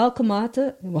op welke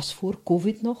mate, dat was voor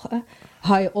COVID nog,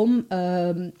 ga je om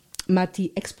met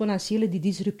die exponentiële, die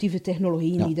disruptieve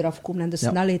technologieën die eraf komen en de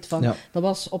snelheid van. Ja. Dat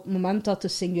was op het moment dat de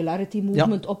Singularity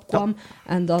Movement opkwam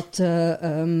en dat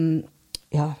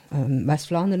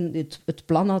West-Vlaanderen het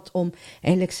plan had om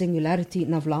eigenlijk Singularity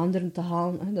naar Vlaanderen te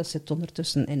halen. Dat zit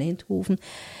ondertussen in Eindhoven.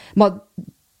 Maar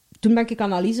toen ben ik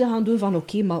analyse gaan doen van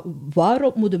oké, maar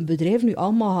waarop moet een bedrijf nu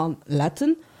allemaal gaan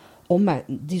letten om met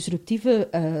disruptieve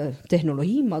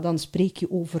technologie, maar dan spreek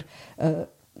je over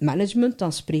management,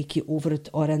 dan spreek je over het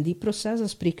R&D-proces, dan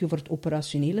spreek je over het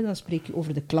operationele, dan spreek je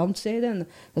over de klantzijde, en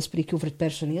dan spreek je over het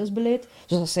personeelsbeleid.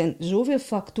 Dus dat zijn zoveel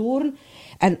factoren.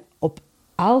 En op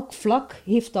elk vlak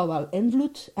heeft dat wel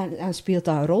invloed en speelt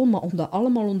dat een rol, maar om dat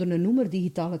allemaal onder een noemer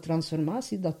digitale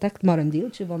transformatie, dat dekt maar een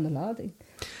deeltje van de lading.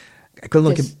 Ik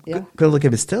wil nog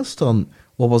even stilstaan.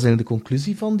 Wat was eigenlijk de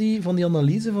conclusie van die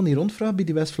analyse, van die rondvraag bij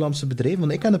die West-Vlaamse bedrijven?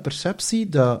 Want ik heb de perceptie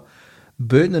dat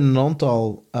buiten een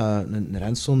aantal, een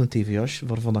Renson, een TVH,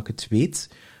 waarvan ik het weet,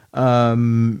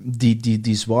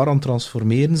 die zwaar aan het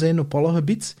transformeren zijn op alle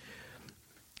gebieden,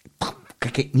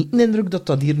 kijk ik niet de indruk dat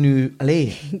dat hier nu...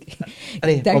 Allee,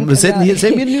 denk, want we zitten hier,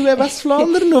 zijn we hier nu in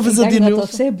West-Vlaanderen? Of is Ik dat denk hier nu...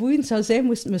 dat zij boeiend zou zijn,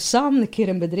 moesten we samen een keer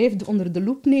een bedrijf onder de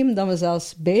loep nemen, dat we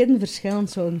zelfs beiden verschillend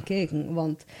zouden kijken.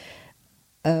 Want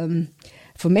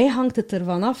voor mij hangt het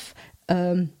ervan af...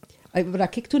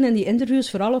 waar ik toen in die interviews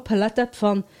vooral op gelet heb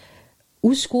van...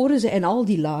 Hoe scoren ze in al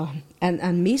die lagen?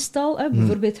 En meestal,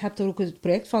 bijvoorbeeld, heb je ook het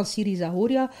project van Siri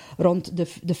Zahoria rond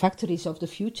de Factories of the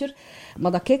Future.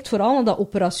 Maar dat kijkt vooral naar dat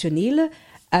operationele.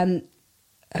 En,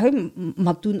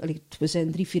 maar toen, we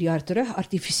zijn 3-4 jaar terug,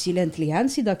 artificiële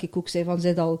intelligentie, dat ik ook zei van,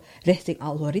 zit al richting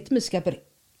algoritmes. Ik heb er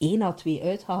 1 à 2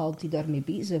 uitgehaald die daarmee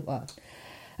bezig waren.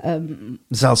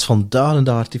 Zelfs vandaag in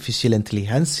de artificiële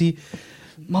intelligentie...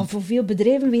 Maar voor veel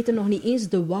bedrijven weten nog niet eens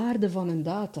de waarde van hun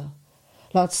data.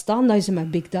 Laat staan dat je ze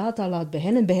met big data laat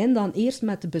beginnen. Begin dan eerst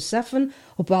met te beseffen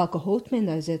op welke houtmijn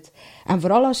dat je zit. En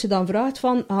vooral als je dan vraagt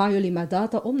van, gaan jullie met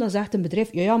data om? Dan zegt een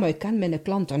bedrijf, ja, maar ik ken mijn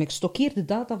klant en ik stockeer de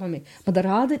data van mij. Maar daar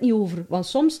gaat het niet over. Want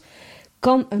soms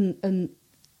kan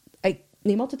ik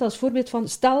neem altijd als voorbeeld van,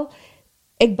 stel,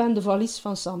 ik ben de valies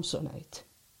van Samsonite.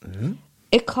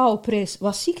 Ik ga op reis.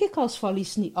 Wat zie ik als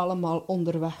valies niet allemaal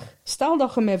onderweg? Stel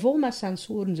dat je mij vol met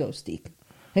sensoren zou steken.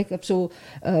 Ik heb zo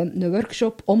een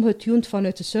workshop omgetuned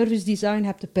vanuit de service design,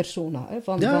 heb de persona.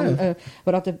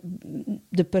 Waar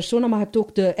de persona, maar je hebt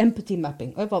ook de empathy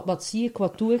mapping. Wat zie ik,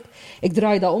 wat doe ik? Ik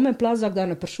draai dat om, in plaats dat ik daar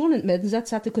een persoon in het midden zet,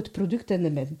 zet ik het product in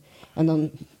het midden. En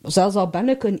dan, zelfs al ben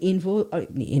ik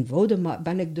niet eenvoudig, maar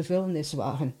ben ik de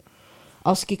vuilniswagen.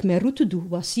 Als ik mijn route doe,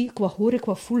 wat zie ik, wat hoor ik,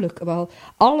 wat voel ik? Wel,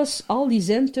 al die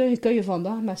zintuigen kun je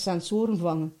vandaag met sensoren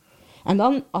vangen. En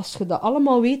dan, als je dat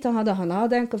allemaal weet, dan ga je gaan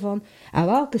nadenken van... En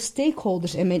welke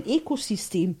stakeholders in mijn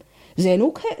ecosysteem zijn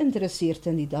ook geïnteresseerd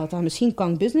in die data? Misschien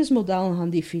kan ik businessmodellen gaan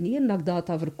definiëren dat ik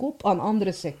data verkoop aan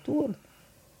andere sectoren.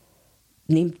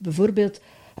 Neem bijvoorbeeld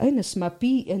een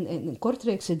SMAPI in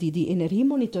Kortrijkse die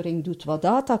energiemonitoring doet. Wat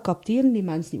data capteren die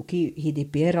mensen niet. Oké,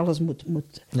 GDPR, alles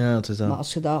moet... Ja, het is dat. Maar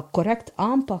als je dat correct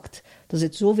aanpakt, er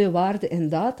zit zoveel waarde in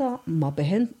data, maar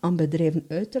begin aan bedrijven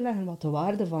uit te leggen wat de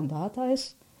waarde van data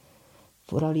is...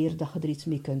 Vooraleer dat je er iets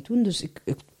mee kunt doen. Dus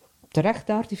terecht,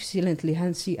 de artificiële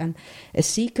intelligentie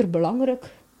is zeker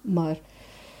belangrijk, maar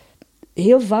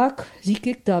heel vaak zie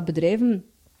ik dat bedrijven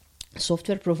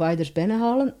softwareproviders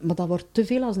binnenhalen, maar dat wordt te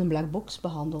veel als een black box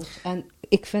behandeld. En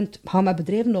ik vind, ga met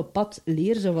bedrijven op pad,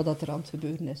 leer ze wat er aan het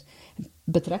gebeuren is.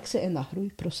 Betrek ze in dat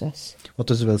groeiproces. Wat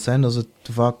dus wil zijn dat ze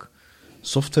te vaak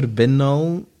software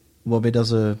binnenhalen, waarbij dat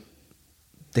ze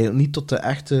eigenlijk niet tot de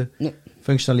echte... Nee.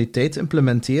 Functionaliteit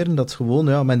implementeren, dat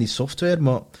gewoon, met die software,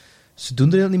 maar ze doen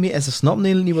er eigenlijk niet mee en ze snappen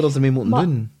eigenlijk niet wat ze ermee moeten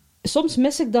doen. Soms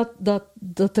mis ik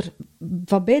dat er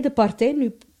van beide partijen,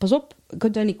 nu, pas op, je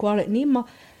kunt dat niet kwalijk nemen,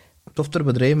 maar...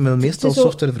 Softwarebedrijven willen meestal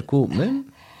software verkopen, hè?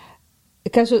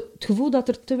 Ik heb zo het gevoel dat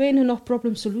er te weinig nog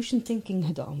problem-solution thinking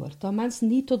gedaan wordt. Dat mensen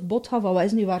niet tot bod gaan van wat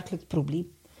is nu werkelijk het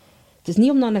probleem. Het is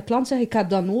niet omdat een klant zegt, ik heb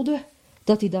dat nodig,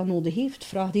 dat hij dat nodig heeft.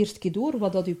 Vraag eerst een keer door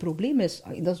wat dat uw probleem is.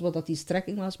 Dat is wat dat die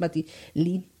strekking was met die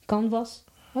lean canvas.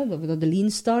 De lean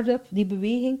startup, die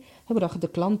beweging. Waar je de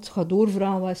klant gaat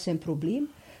doorvragen wat is zijn probleem.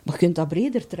 Maar je kunt dat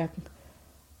breder trekken.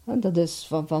 Dat is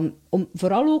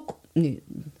vooral ook... Nu,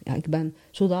 ik ben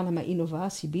zodanig met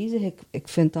innovatie bezig. Ik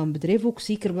vind dat een bedrijf ook,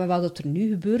 zeker met wat er nu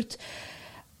gebeurt...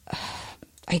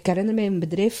 Ik herinner mij een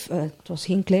bedrijf, het was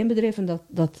geen klein bedrijf, en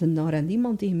dat een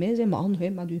R&D-man tegen mij zei, maar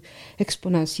met uw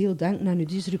exponentieel denken en uw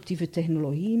disruptieve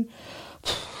technologieën,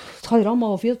 het gaat hier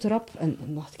allemaal veel te rap. En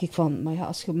dan dacht ik van, maar ja,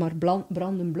 als je maar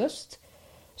branden blust,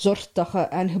 zorg dat je,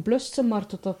 en je blust ze maar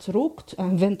tot dat rookt,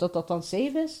 en vindt dat dat dan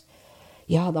safe is,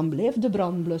 ja, dan blijft de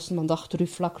brand blussen, want achter u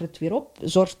flakkert het weer op.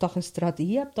 Zorg dat je een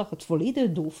strategie hebt, dat je het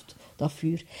volledig dooft, dat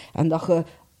vuur. En dat je...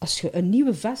 Als je een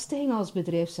nieuwe vestiging als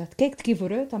bedrijf zet, kijk een keer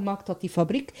vooruit en maakt dat die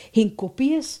fabriek geen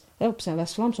kopie is, op zijn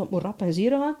West-Vlaams, op moet rap en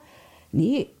zero gaan.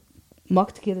 Nee, maak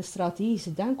een keer de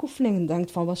strategische denkoefening en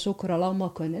denkt van wat zou ik er al allemaal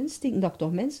kunnen insteken, dat ik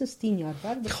toch minstens 10 jaar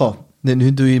verder Goh,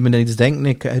 nu doe je me iets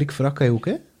denken. Rick Verra kan je ook,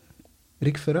 hè?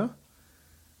 Rick Verra?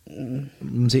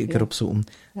 Zeker op zo'n.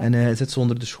 Ja. En hij zit zo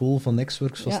onder de school van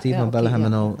Nextworks van Steven van Bellegem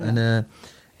en al. Ja.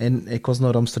 En ik was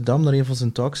naar Amsterdam, naar een van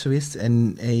zijn talks geweest,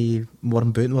 en we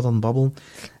waren buiten wat aan het babbelen.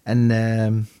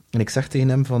 En ik zeg tegen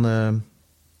hem van...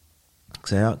 ik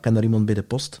zei, ja, ik ken daar iemand bij de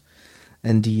post.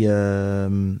 En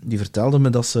die vertelde me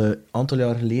dat ze een aantal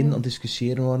jaar geleden aan het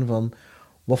discussiëren waren van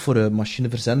wat voor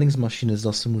verzendingsmachines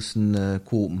dat ze moesten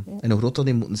kopen. Ja. En hoe groot dat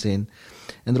die moeten zijn.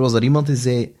 En er was daar iemand die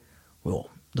zei... Well,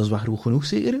 dat is wel groot genoeg,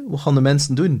 zeker? Wat gaan de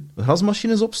mensen doen?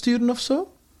 Grasmachines opsturen of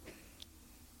zo?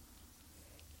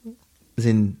 We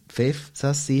zijn 5,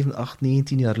 6, 7, 8, 9,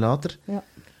 10 jaar later. Ja.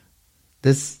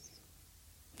 Dus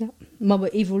Ja, maar we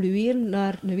evolueren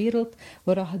naar een wereld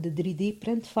waar je de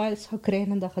 3D-printfiles gaat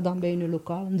krijgen en dat je dan bij je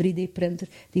lokaal een 3D-printer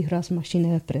die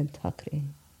grasmachine geprint gaat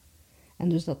krijgen. En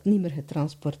dus dat niet meer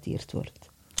getransporteerd wordt.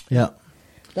 Ja.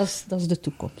 Dat is de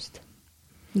toekomst.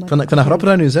 Ik vind dat grappig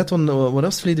dat je nu zegt, want wat was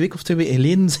het verleden week of 2 weken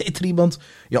geleden, zei er iemand,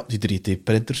 ja, die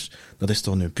 3D-printers, dat is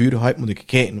toch nu pure hype, moet ik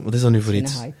kijken. Wat is dat nu voor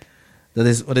iets? Hype.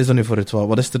 Wat is dat nu voor iets?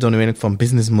 Wat is er dan nu eigenlijk van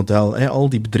businessmodel? Hè? Al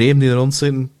die bedrijven die er rond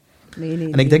zitten.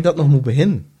 Nee, en ik denk dat het nog moet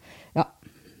beginnen. Ja,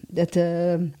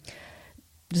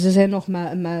 ze zijn nog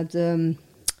met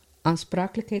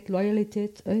aansprakelijkheid,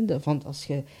 loyaliteit. Want als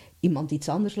je iemand iets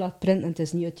anders laat printen en het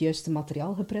is niet het juiste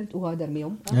materiaal geprint, hoe ga je daarmee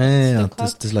om? Ja,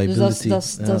 het is liability.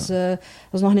 Dus dat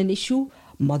is nog een issue.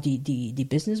 Maar die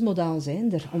businessmodellen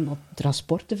zijn er om dat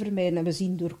transport te vermijden. En we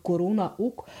zien door corona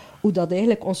ook hoe dat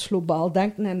eigenlijk ons globaal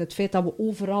denken en het feit dat we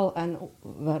overal en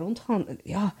waar rondgaan,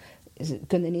 ja, ze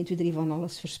kunnen 1, 2, 3 van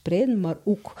alles verspreiden, maar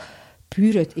ook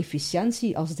puur uit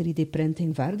efficiëntie als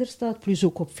 3D-printing verder staat, plus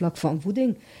ook op vlak van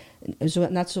voeding.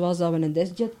 Net zoals dat we een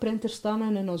DeskJet-printer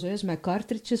staan in ons huis met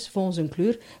cartridges volgens een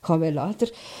kleur, gaan wij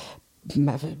later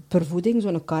per voeding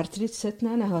zo'n cartridge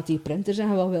zetten en dan gaat die printer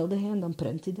zeggen wat wilde hij en dan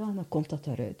print hij dat en dan komt dat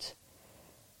eruit.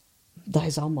 Dat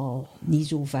is allemaal niet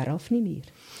zo ver af niet meer.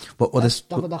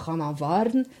 Dat we dat gaan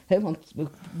aanvaarden, hè, want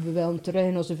we willen terug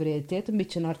in onze vrije tijd een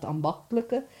beetje naar het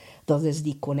ambachtelijke. Dat is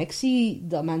die connectie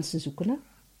dat mensen zoeken. Hè.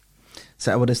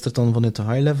 Zeg, wat is er dan vanuit de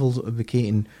high level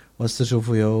bekeken? Was er zo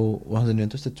voor jou, was er nu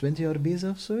intussen 20 jaar bezig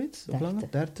of zoiets? 30. Of langer?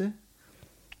 30?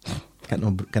 Ik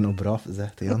heb nog braaf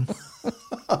gezegd, Jan.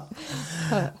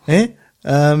 Hey?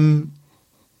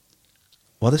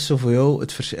 Wat is zo voor jou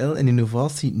het verschil in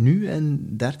innovatie nu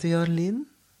en 30 jaar geleden?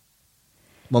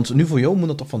 Want nu voor jou moet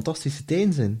dat toch fantastische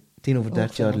tijden zijn, tegenover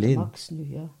 30 jaar geleden. Max nu,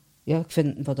 ja. Ja, ik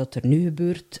vind wat er nu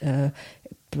gebeurt,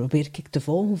 probeer ik te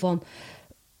volgen van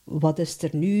wat is er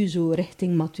nu zo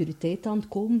richting maturiteit aan het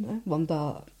komen. Hè? Want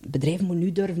dat bedrijf moet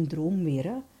nu durven dromen weer.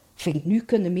 Hè? Ik vind nu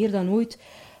kunnen meer dan ooit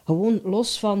gewoon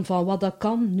los van wat dat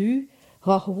kan nu,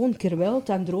 ga gewoon een keer wild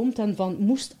en droomt en van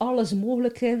moest alles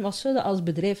mogelijk zijn, wat zou je als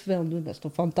bedrijf willen doen? Dat is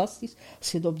toch fantastisch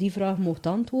als je op die vraag mocht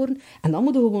antwoorden. En dan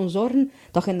moet je gewoon zorgen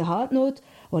dat je in de gaten houdt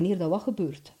wanneer dat wat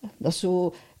gebeurt. Dat is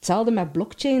zo hetzelfde met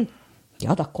blockchain.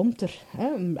 Ja, dat komt er.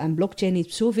 Hè. En blockchain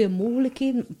heeft zoveel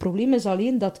mogelijkheden. Het probleem is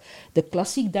alleen dat de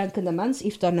klassiek denkende mens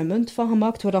heeft daar een munt van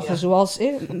gemaakt, waar je zoals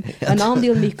een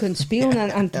aandeel mee kunt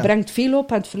spelen. En het brengt veel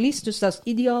op en het verliest. Dus dat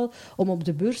is ideaal om op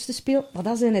de beurs te spelen. Maar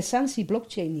dat is in essentie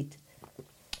blockchain niet.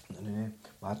 Nee.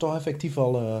 Maar toch effectief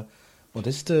al... wat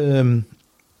is het?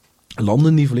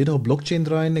 Landen die volledig op blockchain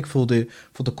draaien, voor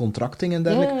de contracting en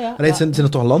dergelijke. Ja. Zijn er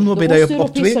toch landen waarbij dat je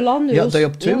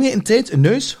op 2 weken tijd een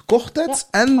huis gekocht hebt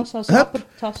en...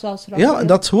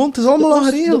 dat gewoon, het is allemaal al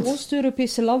geregeld. De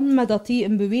Oost-Europese landen, met dat die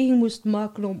een beweging moesten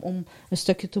maken om een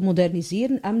stukje te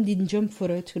moderniseren, hebben die een jump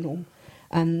vooruit genomen.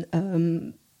 En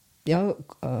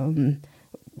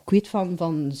ik weet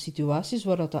van situaties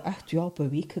waar dat echt op een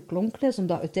week geklonken is,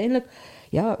 omdat uiteindelijk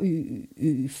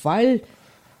uw file...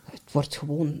 Het wordt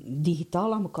gewoon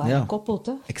digitaal aan elkaar gekoppeld.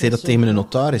 Hè. Ik zei dat tegen een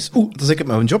notaris. Dan zit ik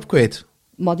mijn job kwijt.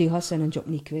 Maar die gaat zijn job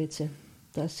niet kwijt zijn.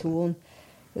 Dat is gewoon...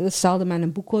 Hetzelfde met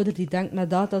een boekhouder die denkt met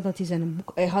data dat hij zijn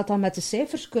boek... Hij gaat dan met de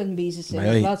cijfers kunnen bezig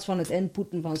zijn, in plaats van het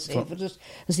inputten van cijfers. Dus dat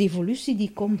is de evolutie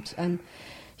die komt. En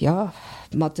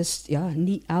maar het is...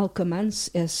 niet elke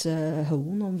mens is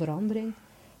gewoon om verandering.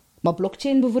 Maar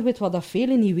blockchain bijvoorbeeld, wat dat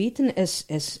velen niet weten, is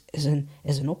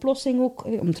een oplossing ook,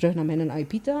 om terug naar mijn IP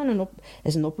te gaan,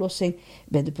 is een oplossing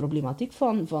bij de problematiek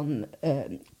van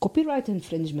copyright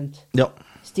infringement. Ja.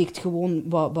 Steekt gewoon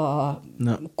wat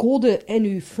code in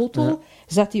uw foto,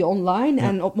 zet die online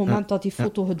en op het moment dat die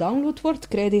foto gedownload wordt,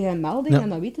 krijg je een melding en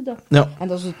dan weet je dat. Ja. En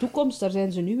dat is de toekomst, daar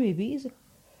zijn ze nu mee bezig.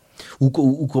 Hoe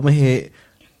kom je...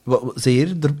 Zij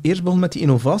eerst begonnen met die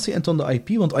innovatie en dan de IP,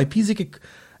 want IP zie ik...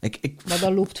 Maar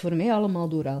dat loopt voor mij allemaal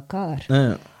door elkaar.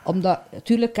 Ja. Omdat,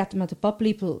 natuurlijk, ik had met de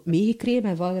paplepel meegekregen.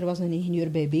 Mijn vader was een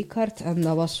ingenieur bij Bekaert. En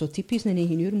dat was zo typisch. Een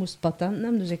ingenieur moest patent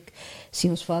hebben. Dus ik zie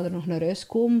ons vader nog naar huis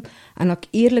komen. En als ik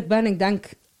eerlijk ben, ik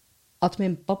denk... Had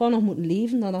mijn papa nog moeten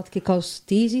leven, dan had ik als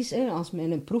thesis, als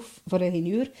mijn proef voor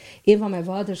ingenieur, een van mijn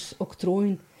vaders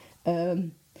octrooien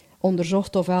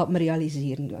onderzocht of helpt me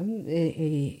realiseren.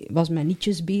 Hij was met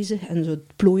nietjes bezig. En zo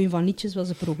het plooien van nietjes was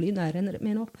een probleem. Dat herinner ik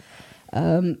mij nog.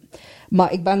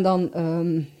 Maar ik ben dan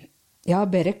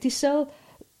bij Recticel,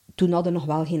 toen hadden we nog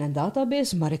wel geen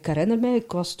database, maar ik herinner mij,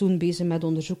 ik was toen bezig met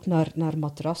onderzoek naar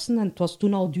matrassen en het was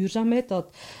toen al duurzaamheid,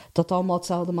 dat allemaal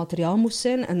hetzelfde materiaal moest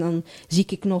zijn. En dan zie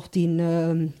ik nog die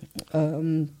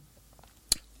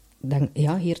denk,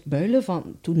 Geert Muilen, van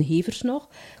toen Hevers nog,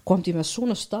 kwam hij met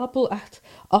zo'n stapel echt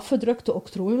afgedrukte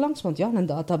octrooien langs, want een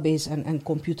database en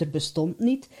computer bestond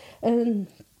niet.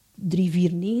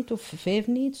 349 of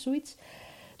 95, zoiets.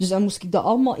 Dus dan moest ik dat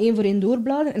allemaal één voor één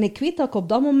doorbladeren. En ik weet dat ik op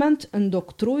dat moment een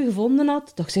octrooi gevonden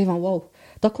had, dat ik zei van, wauw,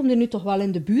 dat komt er nu toch wel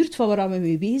in de buurt van waar we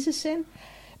mee bezig zijn.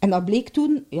 En dat bleek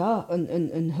toen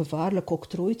een gevaarlijk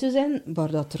octrooi te zijn,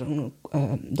 waar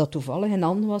dat toevallig in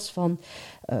handen was van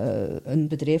een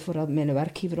bedrijf waar mijn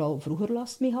werkgever al vroeger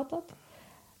last mee had.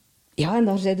 Ja, en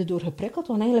daar zijn ze door geprikkeld,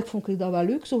 want eigenlijk vond ik dat wel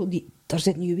leuk. Daar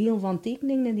zit nu juweel van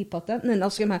tekeningen in die patenten. En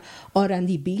als je met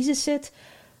R&D bezig bent,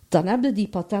 dan heb je die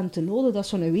patenten nodig. Dat is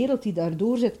zo'n wereld die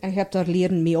daardoor zit. En je hebt daar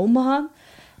leren mee omgaan.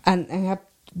 En je hebt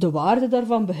de waarde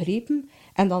daarvan begrepen.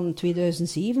 En dan in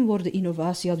 2007 word je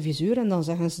innovatieadviseur. En dan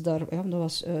zeggen ze daar... Ja, dat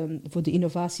was voor de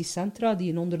innovatiecentra,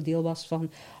 die een onderdeel was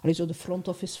van... zo de front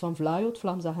office van VLAIO, het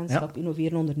Vlaams Agentschap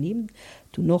Innoveren Ondernemen.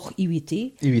 Toen nog IWT.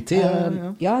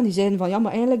 Ja, die zeiden van...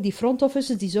 maar eigenlijk die front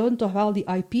offices, die zouden toch wel die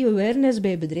IP-awareness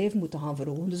bij bedrijven moeten gaan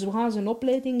verhogen. Dus we gaan ze een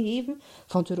opleiding geven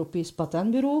van het Europees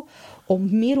Patentbureau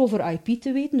om meer over IP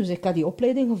te weten. Dus ik heb die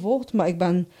opleiding gevolgd, maar ik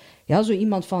ben... zo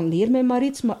iemand van, leer mij maar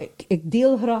iets, maar ik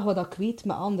deel graag wat ik weet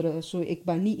met anderen. Ik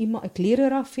ben niet iemand, ik leer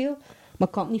graag veel, maar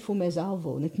ik kan het niet voor mijzelf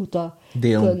houden. Ik moet dat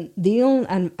delen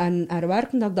en er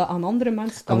werken dat ik dat aan andere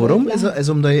mensen kan. En waarom? Is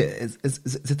omdat je...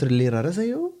 Zit er een lerares aan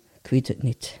jou? Ik weet het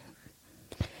niet.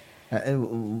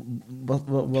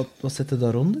 Wat zit er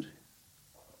daaronder?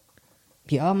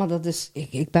 Ja, maar dat is...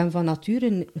 Ik ben van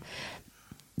nature...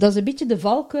 Dat is een beetje de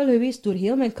valkuil geweest door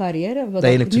heel mijn carrière. Dat je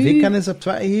eigenlijk te veel kennis hebt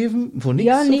weggegeven voor niks?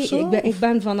 Ja, nee, of zo? Ik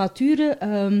ben van nature...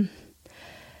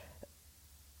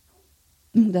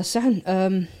 moet ik dat zeggen?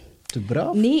 Te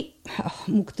braaf? Nee,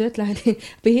 moet ik het uitleggen? Op een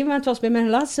gegeven moment was bij mijn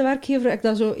laatste werkgever ik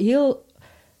dat zo heel...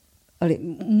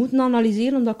 moeten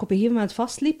analyseren, omdat ik op een gegeven moment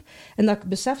vastliep. En dat ik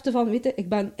besefte van, weet je,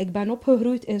 ik ben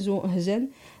opgegroeid in zo'n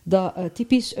gezin dat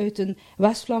typisch uit een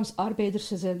West-Vlaams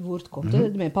arbeidersgezin voortkomt.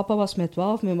 Mm-hmm. Mijn papa was met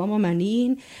 12, mijn mama met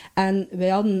 9. En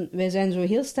wij zijn zo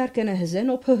heel sterk in een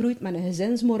gezin opgegroeid, met een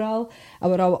gezinsmoraal. En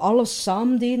waar we alles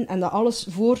samen deden en dat alles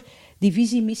voor die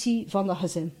visie-missie van dat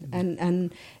gezin.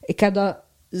 En ik heb dat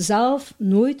zelf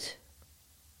nooit...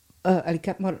 ik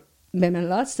heb maar... bij mijn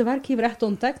laatste werkgever echt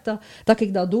ontdekt dat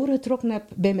ik dat doorgetrokken heb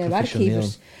bij mijn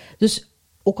werkgevers. Dus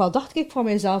ook al dacht ik van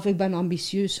mijzelf, ik ben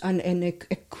ambitieus en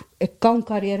ik kan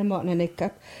carrière maken en ik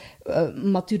heb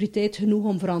maturiteit genoeg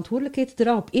om verantwoordelijkheid te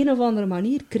dragen. Op een of andere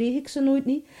manier kreeg ik ze nooit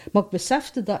niet. Maar ik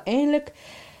besefte dat eigenlijk...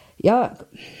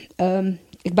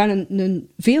 ik ben een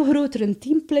veel grotere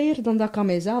teamplayer dan dat ik aan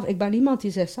mijzelf... Ik ben iemand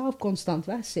die zichzelf constant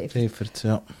wegcijfert.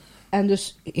 Ja. En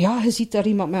dus, je ziet daar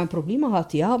iemand met een probleem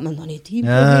gehad. Ja, maar dan heeft hij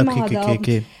een probleem gehad.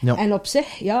 Ja. En op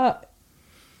zich,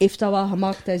 heeft dat wel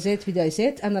gemaakt. Hij zei wie hij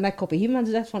zei. En dan heb ik op een gegeven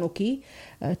moment gezegd van, oké,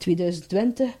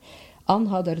 2020, Anne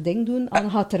gaat haar ding doen. Anne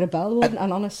gaat rebel worden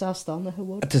en Anne is zelfstandig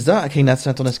geworden. Het is dat. Ik ging net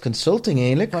zeggen, dan is consulting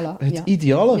eigenlijk het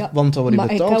ideale, want dan word je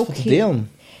betaald voor te delen.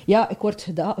 Ja, ik word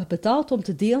betaald om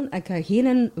te delen en ik heb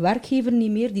geen werkgever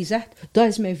niet meer die zegt, dat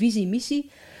is mijn visie-missie.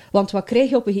 Want wat krijg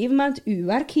je op een gegeven moment? Uw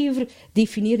werkgever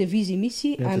definieert een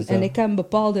visie-missie. En ik heb een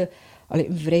bepaalde,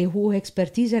 een vrij hoge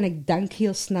expertise en ik denk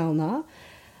heel snel na.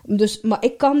 Dus, maar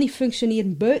ik kan niet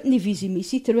functioneren buiten die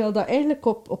visie-missie, terwijl dat eigenlijk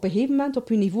op een gegeven moment op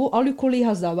uw niveau al uw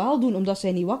collega's dat wel doen, omdat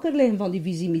zij niet wakker liggen van die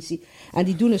visie-missie. En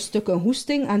die doen een stuk een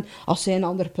hoesting en als zij een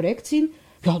ander project zien,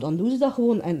 dan doen ze dat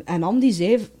gewoon. En Anne die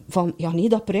zei van, nee,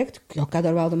 dat project, ik heb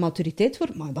daar wel de maturiteit voor,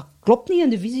 maar dat klopt niet in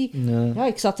de visie. Nee. Ja,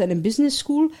 ik zat in een business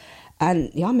school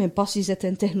en mijn passie zit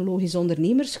in technologisch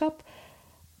ondernemerschap.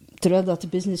 Terwijl dat de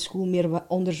business school meer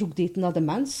onderzoek deed naar de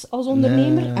mens als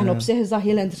ondernemer. Nee. En op zich is dat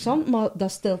heel interessant, maar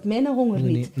dat stelt mijn honger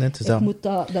niet. Nee, ik moet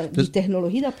die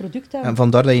technologie, dat product hebben. En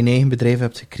vandaar dat je een eigen bedrijf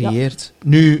hebt gecreëerd. Ja.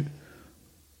 Nu,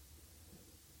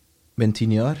 binnen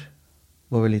 10 jaar,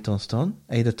 wat wil je dan staan?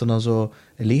 Heb je er dan zo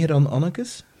een leger aan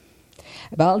Annekes?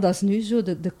 Wel, dat is nu zo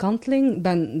de kanteling. Ik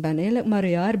ben eigenlijk maar een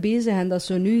jaar bezig en dat is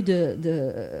zo nu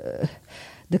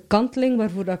de kanteling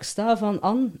waarvoor dat ik sta van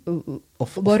Anne,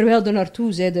 waar wil je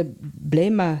naartoe? Zij je blij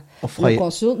met een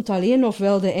consultant alleen, of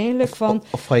wil je eigenlijk van...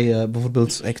 Of ga je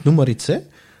bijvoorbeeld, ik noem maar iets,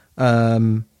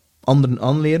 anderen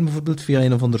aanleren, bijvoorbeeld via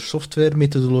een of andere software,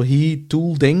 methodologie,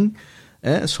 tool, ding,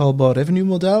 een schaalbaar revenue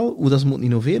model, hoe dat ze moeten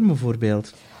innoveren,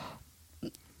 bijvoorbeeld?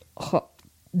 Ik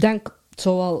denk, het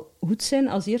zou wel goed zijn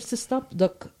als eerste stap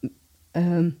dat ik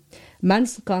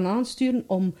mensen kan aansturen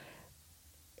om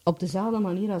op dezelfde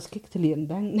manier als ik te leren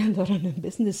denken en daar een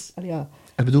business... Je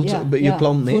bedoelt je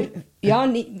plan, nee?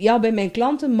 Bij mijn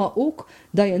klanten, maar ook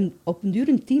dat je op een duur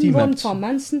een team vormt van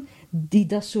mensen die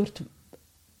dat soort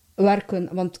werken.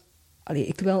 Want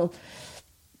ik wil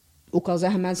ook al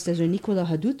zeggen mensen, het is uniek wat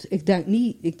je doet,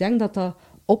 ik denk dat dat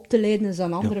op te leiden is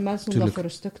aan andere mensen om dat voor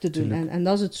een stuk te doen. En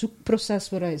dat is het zoekproces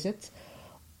waar je zit.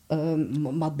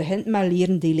 Maar het begint met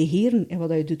leren delegeren in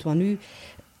wat je doet. Want nu,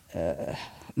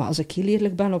 maar als ik heel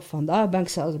eerlijk ben op vandaag, ben ik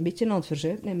zelfs een beetje aan het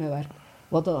verzuipen in mijn werk.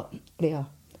 Wat dat,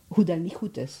 goed en niet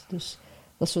goed is. Dus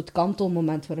dat is zo het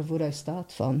kantelmoment waarvoor hij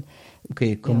staat. Oké,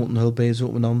 ik kom op hulp bij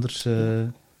zo een anders...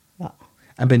 Ja.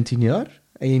 En binnen 10 jaar?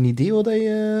 Heb je een idee hoe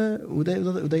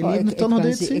je leven er dan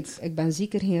uitziet? Ik ben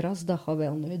zeker geen ras dat gaat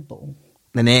wel uitbouwen.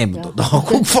 Nee, maar daar ga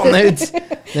ik ook vanuit.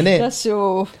 Nee. Dat is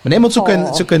zo... Maar nee, maar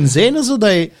het zou kunnen zijn zo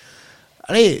dat je...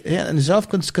 en zelf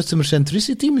customer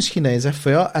centricity misschien, dat je zegt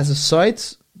van ja, as a side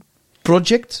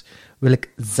project wil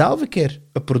ik zelf een keer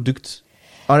een product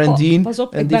R&D pas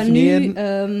op,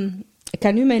 definiëren. Ik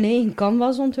heb nu mijn eigen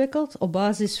canvas ontwikkeld op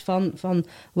basis van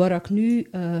waar ik nu...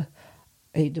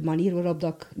 de manier waarop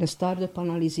dat ik een start-up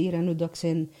analyseer en hoe dat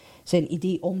ik zijn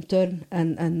idee omturn.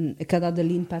 En ik heb dat de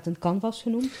Lean Patent Canvas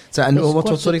genoemd. En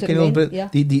dus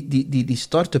die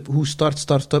start-up, hoe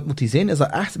start-up moet die zijn? Is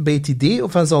dat echt bij het idee,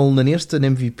 of is dat al een eerste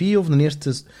MVP of een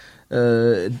eerste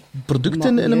product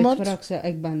in de markt?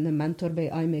 Ik ben een mentor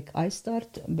bij iMake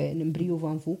iStart, bij een brio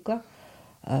van VOCA.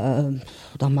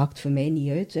 Dat maakt voor mij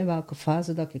niet uit in welke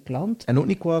fase dat ik land. En ook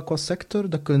niet qua sector?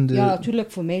 Ja,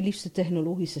 natuurlijk, voor mij liefst de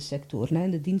technologische sector. Hè.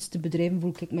 In de dienstenbedrijven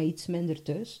voel ik me iets minder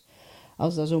thuis.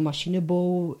 Als dat zo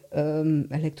machinebouw,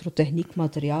 elektrotechniek,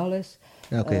 materiaal is.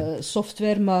 Ja,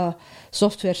 software, maar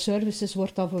software services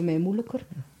wordt dan voor mij moeilijker.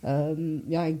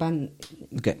 Ik ben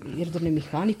eerder een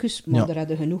mechanicus, maar daar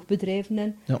hebben genoeg bedrijven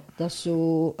in. Ja. Dat is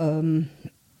zo...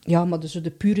 maar zo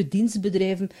de pure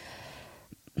dienstbedrijven...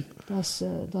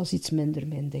 Dat is iets minder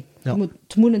mijn ding. Ja.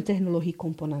 Het moet een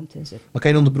technologiecomponent in zitten. Maar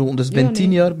kan je onderbroken? Dus binnen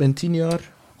 10 jaar?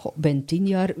 Binnen 10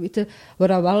 jaar, weet je,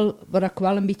 waar ik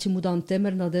wel een beetje moet aan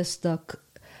timmeren, dat is dat ik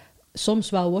soms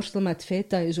wel worstel met het feit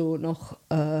dat je zo nog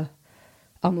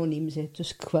anoniem bent.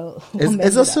 Dus ik wil...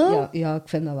 Is dat zo? Ja, ik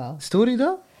vind dat wel. Stoor je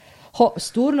dat?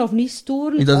 Storen of niet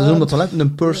storen? Nee, dat is omdat het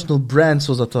een personal brand,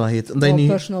 zoals dat heet. Een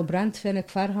personal brand vind ik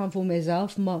ver gaan voor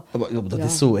mijzelf, maar... dat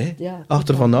is zo, hè. Ja,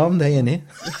 achter vanavond, dat je, hè.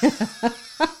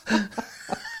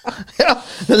 Ja,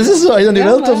 dat is zo. Als je dat nu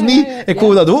wilt of niet. Ik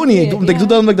hoor dat ook niet. Ik doe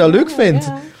dat omdat ik dat leuk vind.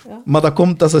 Ja. Maar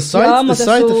dat is een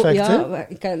side effect, hè.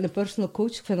 Ik heb een personal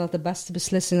coach, ik vind dat de beste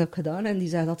beslissing dat ik heb gedaan. En die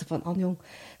zei altijd van, Anjong,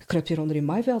 je kruipt hier onder je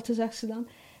maaiveld, zegt ze dan.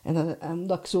 En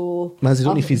dat ik zo... Maar ze is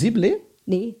ook niet visibel, hè?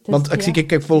 Nee. Want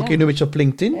ik volg je nu een beetje op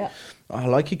LinkedIn.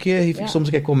 Ja. Like ik geef ik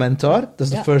soms een commentaar. Dat is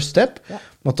de first step. Ja.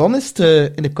 Maar dan is het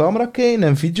in de camera kijken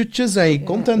en video's en je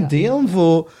content delen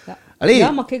voor... Ja.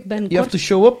 Allee, maar kijk, you have to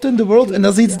show up in the world. En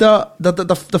dat is iets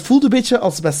dat voelt een beetje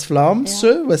als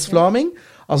West-Vlaming,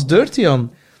 als dirty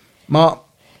aan. Maar...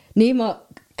 Nee, maar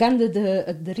kende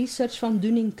de research van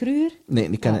Dunning-Kruger? Nee,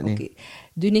 ik ken het niet. Okay.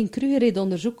 Dunning-Kruger heeft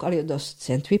onderzoek... het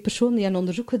zijn 2 personen die hebben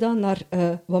onderzoek gedaan naar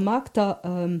wat maakt dat...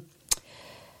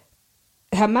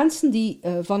 Je hebt mensen die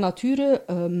van nature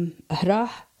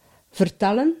graag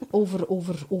vertellen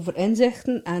over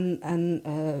inzichten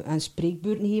en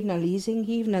spreekbeurten geven en lezingen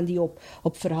geven en die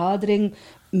op vergadering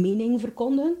mening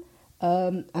verkondigen.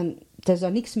 En het is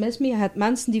daar niks mis mee. Je hebt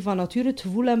mensen die van nature het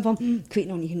gevoel hebben van ik weet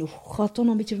nog niet genoeg, ik ga toch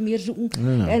nog een beetje meer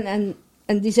zoeken. Nee.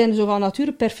 En die zijn zo van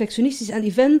nature perfectionistisch en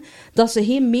die vinden dat ze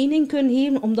geen mening kunnen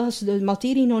geven omdat ze de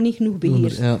materie nog niet genoeg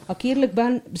beheersen. Ja. Als ik eerlijk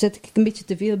ben, zit ik een beetje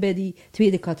te veel bij die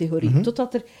tweede categorie. Mm-hmm.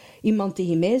 Totdat er iemand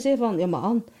tegen mij zei van, ja maar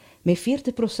Anne, met 40%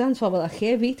 van wat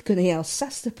jij weet, kun je al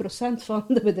 60% van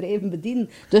de bedrijven bedienen.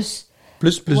 Dus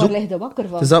plus waar ook, lig je wakker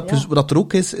van? Dus dat, plus, wat er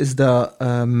ook is dat...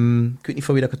 ik weet niet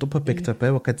van wie dat ik het opgepikt heb,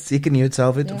 hè, wat ik het zeker niet uit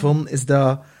zelf vond, is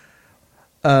dat...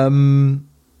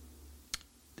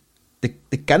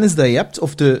 de kennis dat je hebt,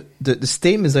 of de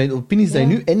statements, de opinies die je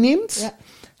nu inneemt,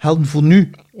 gelden voor nu.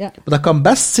 Ja. Maar dat kan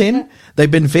best zijn dat je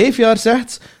binnen 5 jaar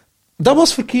zegt... Dat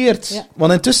was verkeerd. Ja.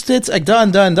 Want intussen heb ik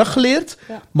dat en dat geleerd.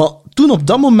 Ja. Maar toen, op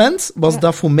dat moment, was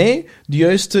dat voor mij de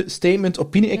juiste statement,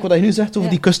 opinie. Wat je nu zegt over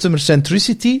die customer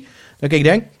centricity, dat ik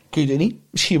denk, kun je dat niet?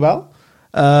 Misschien wel.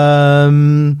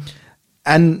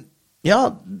 En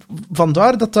ja,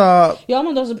 vandaar dat dat... Ja,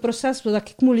 maar dat is een proces wat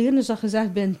ik moet leren. Dus dat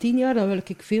gezegd, binnen 10 jaar, dan wil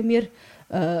ik veel meer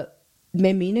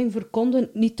mijn mening verkondigen.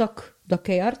 Niet dat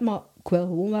keihard, maar ik wil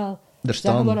gewoon wel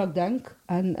zeggen wat ik denk.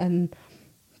 En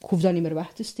ik hoef dat niet meer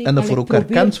weg te steken. En daarvoor ook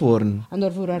herkend worden. En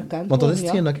daarvoor herkend worden, want dat is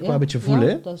hetgeen dat ik wel een beetje voel,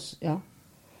 hè? Dat is,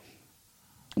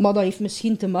 Maar dat heeft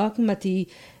misschien te maken met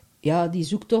die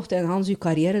zoektocht in Hans'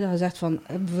 carrière, dat je zegt van,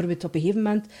 bijvoorbeeld op een gegeven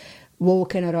moment wou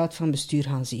ik in een raad van bestuur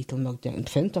gaan zetelen. Maar ik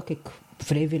vind dat ik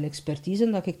vrij veel expertise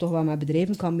en dat ik toch wel met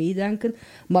bedrijven kan meedenken.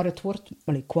 Maar het wordt,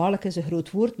 kwalijk is een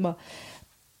groot woord, maar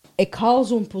ik haal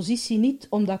zo'n positie niet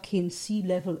omdat ik geen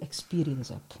C-level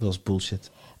experience heb. Dat is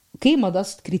bullshit. Oké, maar dat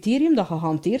is het criterium dat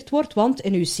gehanteerd wordt, want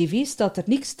in je cv staat er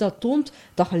niks dat toont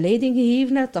dat je leiding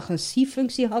gegeven hebt, dat je een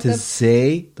C-functie had hebt.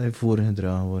 Tenzij dat je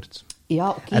voorgedragen wordt. Ja,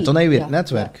 oké. En dan heb je weer het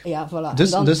netwerk. Ja, voilà. Dus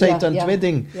dan, hij heeft dan twee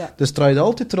dingen. Ja. Dus draai je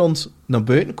altijd rond naar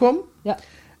buiten komen. Ja.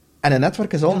 En een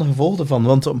netwerk is al een gevolg ervan.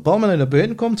 Want op een bepaald moment naar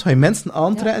buiten komt, ga je mensen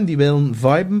aantrekken die willen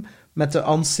viben met de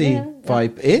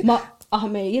ANSI-vibe. Maar als je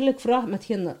mij eerlijk vraagt,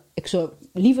 ik zou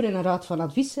liever in een raad van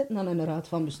advies zitten dan in een raad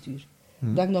van bestuur.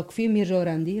 Ik denk dat ik veel meer zou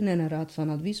renderen in een raad van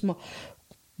advies, maar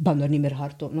ik ben daar niet meer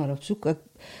hard op naar op zoek.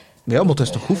 Ja, maar het is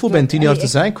toch goed voor bij 10 jaar te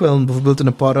zijn. Ik wil bijvoorbeeld in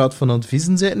een paar raad van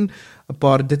adviezen zitten, een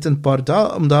paar dit en een paar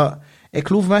dat, omdat ik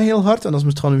geloof mij heel hard, en dat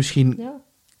is misschien... Ja.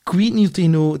 Ik weet niet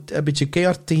tegen een beetje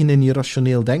keihard tegen een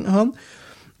irrationeel denken gaan,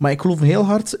 maar ik geloof heel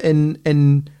hard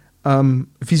in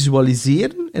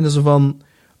visualiseren. En zo van,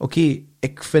 oké,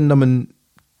 ik vind dat mijn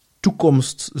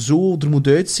toekomst zo er moet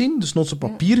uitzien, dus nooit op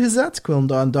papier gezet. Ik wil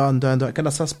dat en dat en dat en dat. Ik heb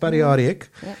dat 6 per jaar, ik.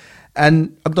 Ja.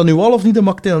 En of ik dat nu al of niet, dat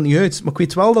maakt het niet uit. Maar ik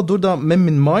weet wel dat doordat met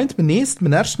mijn mind,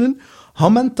 mijn hersenen,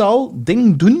 gaan mentaal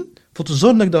dingen doen, voor te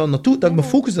zorgen dat ik mijn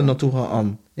focus er naartoe ga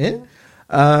aan. Hè?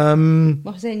 Maar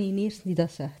je bent niet de eerste die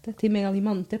dat zegt. Hè. Het heeft mij al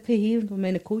iemand een tip gegeven van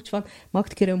mijn coach van, maak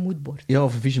een keer een moodboard. Ja,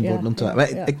 of een visionboard noemt dat.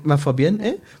 Met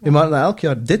Fabienne, we maken elk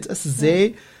jaar dit is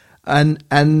zij. En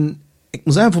ik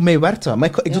moet zeggen, voor mij werkt dat.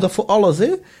 Maar ik doe dat voor alles.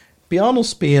 Hè. Piano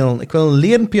spelen. Ik wil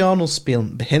leren piano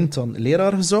spelen. Begint dan.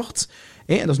 Leraar gezocht.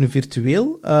 En dat is nu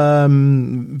virtueel.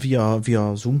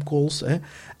 Via Zoom-calls.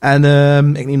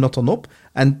 En ik neem dat dan op.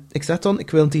 En ik zeg dan, ik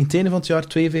wil tegen het einde van het jaar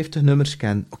 52 nummers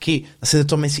kennen. Oké, dat zijn er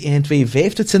toch misschien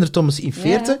 52, het zijn er toch misschien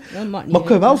 40. Ja, maar ik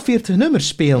kan wel 40 nummers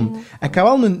spelen. Ja. En ik heb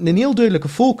wel een heel duidelijke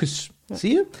focus. Ja.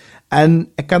 Zie je? En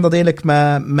ik kan dat eigenlijk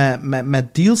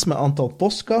met deals, met aantal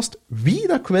podcasts, wie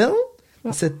dat ik wil,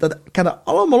 ik heb dat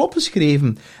allemaal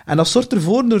opgeschreven. En dat zorgt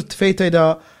ervoor door het feit dat je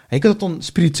dat... Je kunt dat dan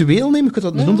spiritueel nemen, je kunt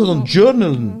dat, noemt dat dan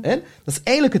journalen. Hè? Dat is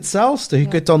eigenlijk hetzelfde. Je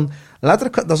kunt dan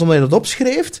letterlijk... Dat is omdat je dat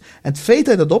opschrijft. En het feit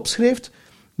dat je dat opschrijft,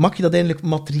 maak je dat eigenlijk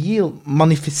materieel.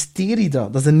 Manifesteer je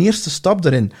dat. Dat is de eerste stap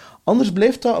erin. Anders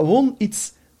blijft dat gewoon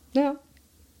iets... Ja.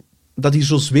 Dat hier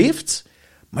zo zweeft.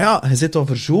 Maar ja, je zit al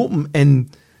verzopen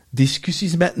in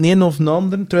discussies met een of een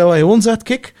ander. Terwijl je gewoon zegt,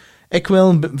 kijk, ik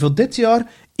wil voor dit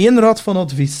jaar 1 raad van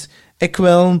advies. Ik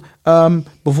wil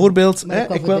bijvoorbeeld...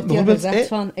 ik wil bijvoorbeeld gezegd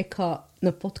van, ik ga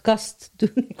een podcast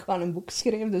doen, ik ga een boek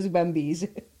schrijven, dus ik ben bezig.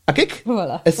 Ah, kijk?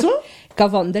 Voilà. Is zo? Ik heb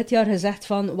van dit jaar gezegd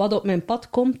van, wat op mijn pad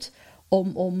komt,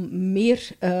 om meer...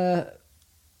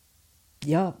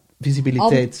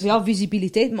 visibiliteit.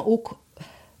 Visibiliteit, maar ook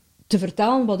te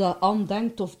vertellen wat dat Anne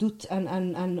denkt of doet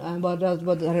en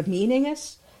wat haar mening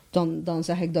is, dan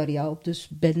zeg ik daar ja op. Dus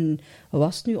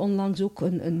was het nu onlangs ook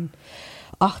een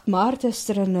 8 maart is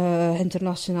er een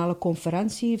internationale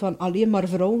conferentie van alleen maar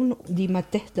vrouwen die met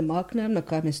tech te maken hebben. Dan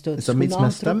kan je is dat iets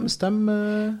met stem?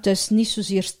 Het is niet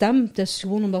zozeer stem, het is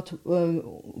gewoon omdat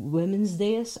Women's Day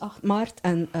is, 8 maart.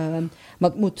 Maar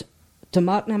het moet te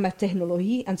maken hebben met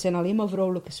technologie en het zijn alleen maar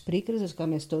vrouwelijke sprekers, dus ik heb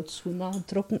mijn stoute schoenen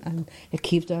aangetrokken en ik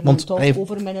geef daar een talk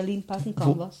over mijn leanpad en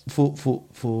canvas.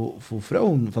 Voor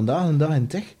vrouwen, vandaag een dag in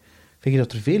tech, vind je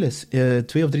dat er veel is?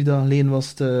 2 of 3 dagen geleden was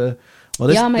het...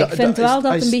 maar ik vind wel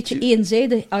dat het een beetje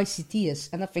eenzijdig ICT is.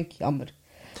 En dat vind ik jammer.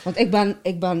 Want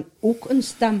ik ben ook een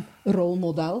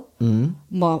stemrolmodel. Mm-hmm.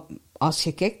 Maar als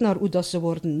je kijkt naar hoe dat ze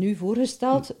worden nu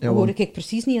voorgesteld, hoor ik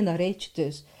precies niet in dat rijtje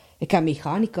thuis. Ik heb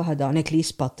mechanica gedaan, ik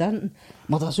lees patenten.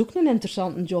 Maar dat is ook een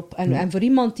interessante job. En voor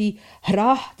iemand die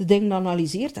graag de dingen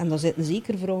analyseert, en daar zitten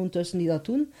zeker vrouwen tussen die dat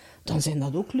doen, dan zijn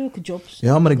dat ook leuke jobs.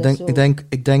 Ja, maar ik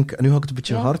denk, en nu ga ik het een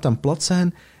beetje hard en plat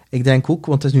zeggen, ik denk ook,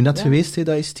 want het is nu net geweest,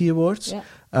 dat ICT Awards,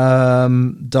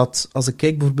 dat als ik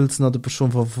kijk bijvoorbeeld naar de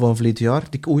persoon van verleden jaar,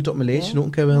 die ik ooit op mijn lijstje ook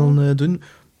een keer wil doen,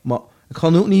 maar ik ga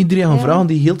ook niet iedereen gaan vragen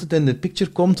die heel de tijd in de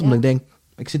picture komt, omdat ik denk,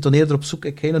 ik zit dan eerder op zoek,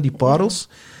 ik ga naar die parels.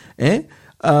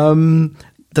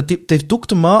 Dat heeft ook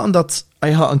te maken dat, als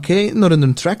je gaat kijken naar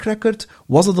hun track record,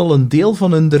 was het al een deel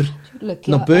van hun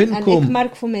naar buiten komen. En ik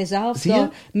merk voor mijzelf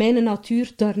dat mijn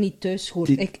natuur daar niet thuis hoort.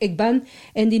 Ik ben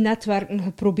in die netwerken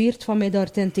geprobeerd van mij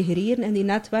daar te integreren, in die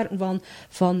netwerken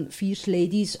van Fierce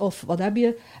Ladies of wat heb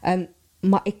je.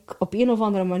 Maar op een of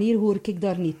andere manier hoor ik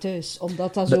daar niet thuis.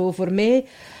 Omdat dat zo voor mij...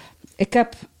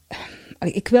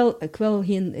 Ik wil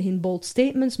geen bold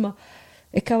statements, maar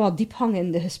ik heb wat diepgang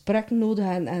in de gesprekken nodig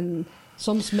en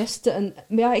soms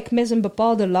ik mis een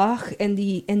bepaalde laag in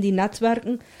die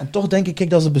netwerken. En toch denk ik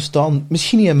dat ze bestaan.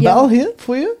 Misschien niet in België,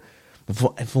 voor je. Maar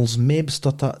volgens mij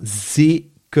bestaat dat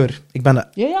zeker. Ik ben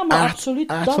maar absoluut.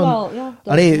 Dat van,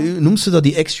 wel. Ja, noemt ze dat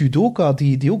die ex-judoka,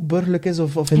 die ook burgerlijk is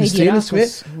of industrieel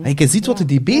is? En je ziet wat er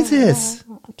die bezig is.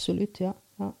 Ja, absoluut, ja.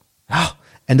 Ja,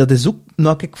 en dat is ook,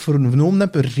 nou ik vernomen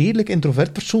heb, een redelijk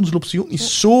introvert persoon. Ze loopt zich ook niet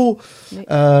zo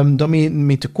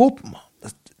daarmee te koop. Maar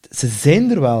ze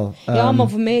zijn er wel. Ja, maar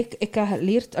voor mij, ik heb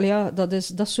geleerd, dat is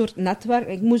dat soort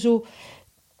netwerk.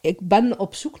 Ik ben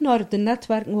op zoek naar de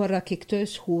netwerken waar ik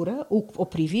thuis hoor. Hè. Ook op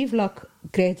privévlak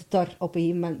krijg je het daar op een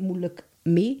gegeven moment moeilijk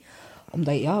mee.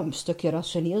 Omdat je een stukje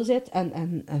rationeel bent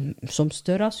en soms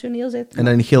te rationeel bent. En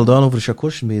dan niet heel dan over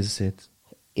chakosje bezig bent.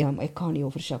 Ja, maar ik kan niet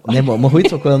over chakos. Nee, maar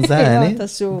goed ook wel zeggen, ja, hè? dat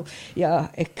is zo...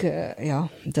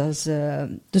 dat is...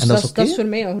 Dus dat is voor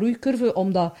mij een groeicurve,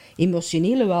 om dat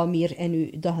emotionele wel meer in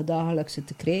je dagelijkse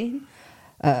te krijgen.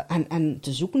 En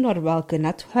te zoeken naar welke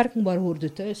netwerken, waar hoort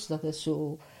je thuis. Dat is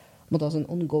zo... Maar dat is een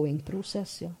ongoing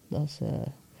proces, ja. Dat is...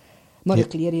 Maar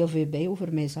ik leer heel veel bij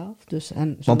over mijzelf. Dus,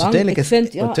 en want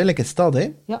uiteindelijk is dat,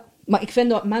 hè? Ja, maar ik vind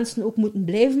dat mensen ook moeten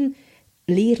blijven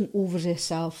leren over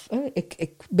zichzelf. Hè.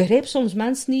 Ik begrijp soms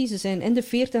mensen niet, ze zijn in de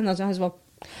 40 en dan zeggen ze van,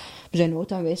 we zijn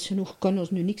oud en wijs genoeg, kunnen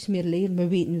ons nu niks meer leren, we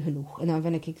weten nu genoeg. En dan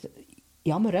vind ik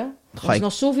jammer, hè. Er is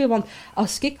nog zoveel, want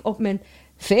als ik op mijn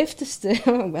 50ste,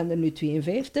 ik ben er nu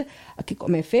 52, als ik op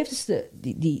mijn 50ste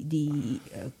die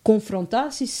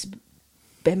confrontaties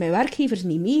bij mijn werkgevers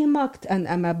niet meegemaakt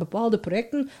en met bepaalde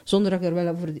projecten, zonder dat ik er wel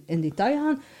over in detail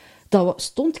ga, dan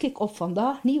stond ik op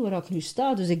vandaag niet waar ik nu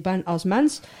sta. Dus ik ben als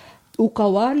mens, ook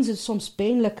al waren ze soms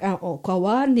pijnlijk en ook al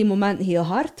waren die momenten heel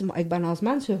hard, maar ik ben als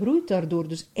mens gegroeid daardoor.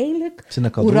 Dus eigenlijk,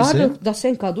 dat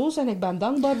zijn cadeaus en ik ben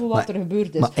dankbaar voor wat er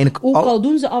gebeurd is. Ook al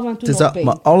doen ze af en toe nog pijn.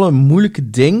 Maar alle moeilijke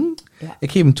dingen,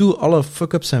 ik geef hem toe, alle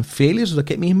fuck-ups en failures, dat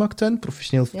ik meegemaakt heb,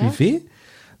 professioneel of privé,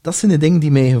 dat zijn de dingen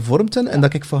die mij gevormd hebben en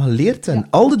dat ik van geleerd heb.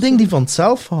 Al de dingen die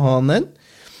vanzelf gegaan zijn,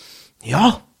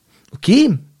 oké.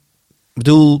 Ik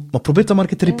bedoel, maar probeer dat maar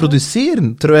te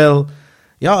reproduceren. Terwijl,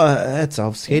 het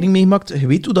zelf scheiding meegemaakt, je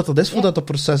weet hoe dat is voor dat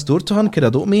proces door te gaan. Ik heb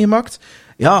dat ook meegemaakt.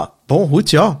 Ja, bon, goed,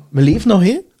 we leven nog,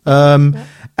 hè.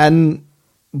 En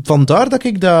vandaar dat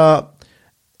ik dat...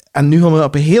 En nu gaan we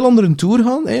op een heel andere tour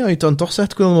gaan, hè, als je dan toch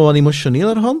zegt, ik wil wat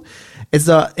emotioneler gaan, is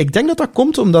dat, ik denk dat dat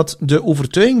komt omdat de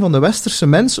overtuiging van de westerse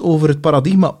mens over het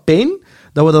paradigma pijn,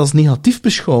 dat we dat als negatief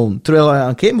beschouwen. Terwijl je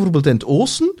aan kijkt, bijvoorbeeld in het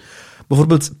oosten,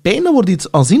 bijvoorbeeld pijn, dat wordt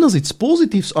iets aanzien als iets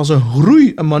positiefs, als een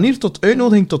groei, een manier tot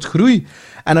uitnodiging tot groei.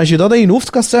 En als je dat in je hoofd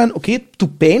kan zeggen, oké, doe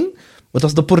pijn, maar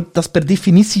dat is per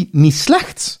definitie niet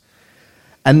slecht.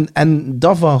 En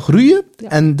dat van groeien,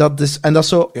 en dat is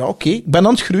zo, oké, ik ben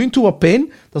aan het groeien, toe wat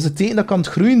pijn, dat is het teken dat ik aan het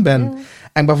groeien ben. Ja.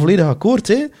 En ik ben volledig akkoord,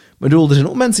 hè. Maar er zijn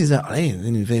ook mensen die zeggen,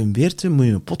 in je 45 moet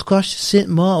je een podcastje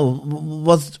zetten, maar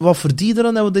wat verdien je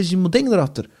eraan en wat is je ding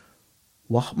erachter?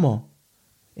 Wacht maar.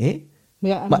 Hé?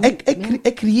 Maar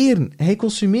ik creëer, hij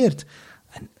consumeert.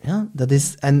 En, dat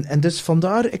is... En dus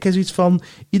vandaar, ik heb zoiets van,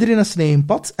 iedereen heeft zijn eigen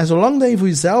pad, en zolang dat je voor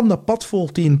jezelf dat pad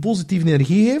volgt die een positieve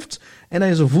energie heeft, en dat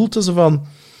je zo voelt tussen van,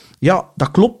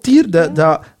 dat klopt hier,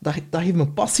 dat geeft me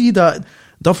passie,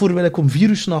 daarvoor wil ik om 4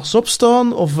 uur 's nachts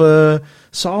opstaan, of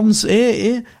 's avonds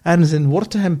ergens in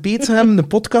Worten en Peterhem een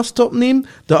podcast opnemen,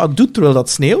 dat ik doe terwijl dat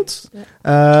sneeuwt.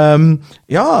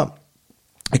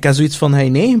 Ik heb zoiets van, hij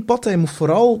een eigen pad, hij moet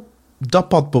vooral dat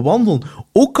pad bewandelen.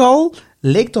 Ook al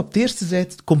lijkt op de eerste zijde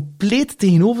het compleet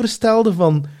tegenovergestelde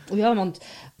van... Ja, want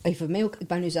voor mij ook, ik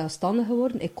ben nu zelfstandig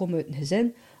geworden, ik kom uit een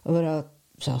gezin waar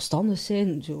zelfstandig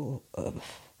zijn, zo...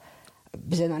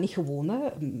 we zijn dat niet gewoon, hè.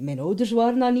 Mijn ouders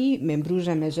waren dat niet, mijn broers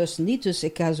en mijn zussen niet, dus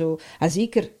ik ga zo... En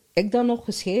zeker ik dan nog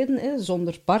gescheiden, hè,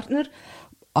 zonder partner,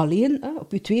 alleen, hè,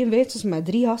 op je 52 met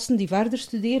 3 gasten die verder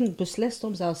studeren, beslist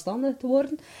om zelfstandig te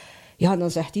worden. Ja,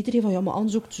 dan zegt iedereen van, maar Anne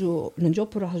zoekt zo een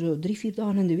job waar je zo 3-4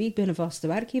 dagen in de week bij een vaste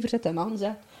werkgever zit. En Anne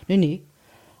zegt, nee,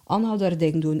 Anne gaat daar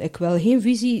dingen doen. Ik wil geen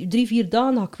visie, 3-4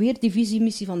 dagen ga ik weer die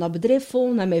visiemissie van dat bedrijf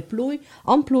volgen en mij plooi.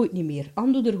 Anne plooit niet meer.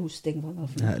 Anne doet er hoesting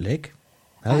vanaf. Ja, leuk.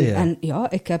 En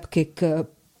ik heb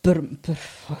per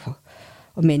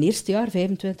mijn eerste jaar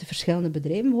 25 verschillende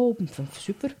bedrijven geholpen.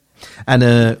 Super. En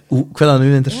ik vind dat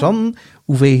nu interessant.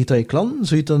 Hoe veeg je dat je klanten? Is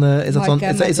dat dan... Ik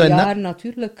heb jaren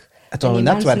natuurlijk... een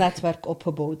immense netwerk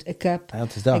opgebouwd. Ik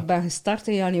ben gestart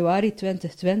in januari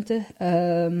 2020.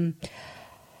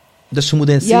 Dus je moet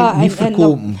niet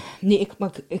verkopen?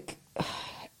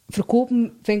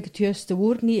 Verkopen vind ik het juiste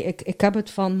woord niet. Ik heb het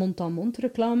van mond-aan-mond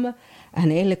reclame. En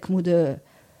eigenlijk moet je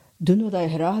doen wat je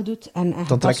graag doet. En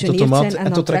dan trek je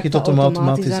het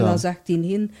automatisch aan. En dan zegt hij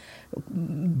nee.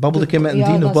 Babbel ik met een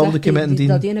dien of babbel ik met een dien?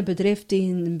 Dat ene bedrijf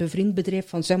tegen een bevriend bedrijf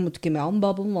van, zeg, moet ik met Anne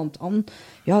babbelen, want Anne...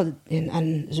 Ja,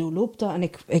 en zo loopt dat. En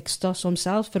ik sta soms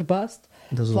zelf verbaasd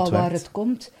van waar het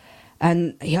komt.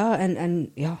 En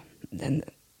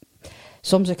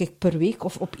soms heb ik per week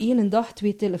of op 1 dag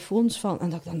 2 telefoons van... En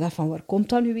dat ik dan dacht van, waar komt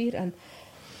dat nu weer? En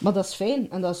Maar dat is fijn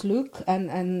en dat is leuk.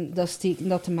 En dat is teken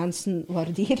dat de mensen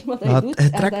waarderen wat hij doet.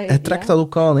 Het trekt dat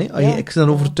ook aan. Hè? Ik ben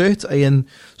overtuigd dat je in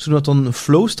zo'n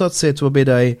flow staat zit, waarbij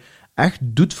dat je echt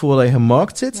doet voor wat je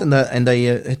gemaakt zit, en dat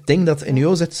je het ding dat in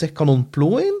jou zit zich kan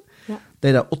ontplooien, dat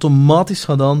je dat automatisch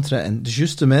gaat aantrekken. De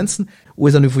juiste mensen. Hoe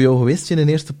is dat nu voor jou geweest in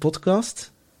de eerste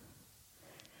podcast?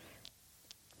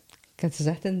 Ik had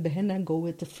gezegd in het begin, en go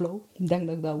with the flow. Ik denk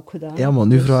dat ik dat ook gedaan heb. Ja, maar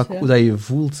nu vraag ik hoe dat je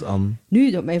voelt aan.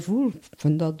 Nu, dat mij voel, ik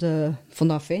vond dat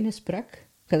een fijn gesprek.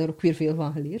 Ik heb er ook weer veel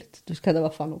van geleerd. Dus ik heb er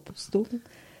wat van opgestoken.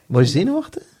 Was je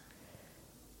zenuwachtig?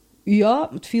 Ja,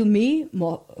 het viel mee,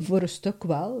 maar voor een stuk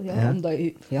wel. Ja, omdat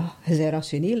je bent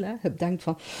rationeel. Hè. Je denkt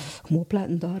van, ik moet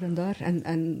opletten daar en daar.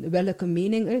 En welke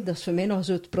mening, dat is voor mij nog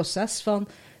zo het proces van,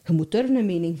 je moet durven een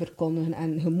mening verkondigen.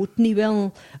 En je moet niet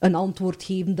wel een antwoord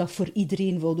geven dat voor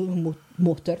iedereen voldoet. Je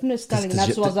moet durven een stelling.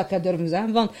 Net zoals dat ik heb durven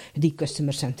zeggen van, die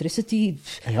customer centricity,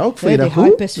 ja, ook vind je dat die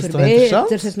hype is dat voorbij,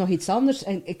 er is nog iets anders.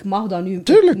 En ik mag dat nu,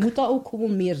 tuurlijk. Ik moet dat ook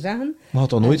gewoon meer zeggen. Maar had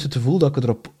dan nooit het gevoel dat ik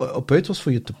erop uit was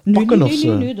voor je te pakken of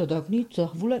zo? Nee, dat heb ik niet. Dat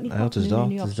gevoel heb ik niet. Ja, het is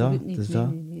dat.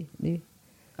 Nee.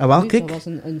 En wel, kijk. Dat was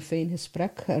een fijn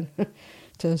gesprek.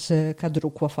 Dus ik heb er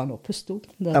ook wat van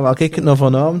opgestoken. En wel, kijk, nog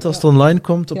vanavond, als het online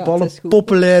komt, op alle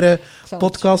populaire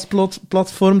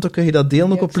podcastplatforms, dan kun je dat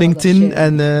delen ook op LinkedIn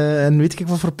en weet ik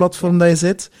wat voor platform dat je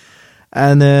zit.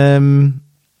 En,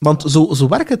 want zo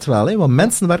werkt het wel, hè, want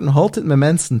mensen werken nog altijd met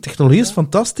mensen. Technologie is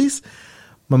fantastisch,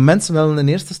 maar mensen willen in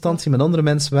eerste instantie met andere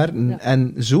mensen werken. Ja.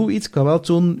 En zoiets kan wel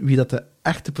tonen wie dat de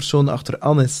echte persoon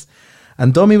achteraan is.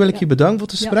 En daarmee wil ik je bedanken voor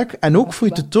het gesprek, en ook voor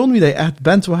je te tonen wie dat je echt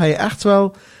bent, waar je echt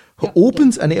wel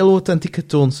geopend en heel authentiek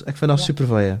getoond. Ik vind dat super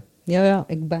van je. Ja,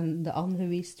 ik ben de Anne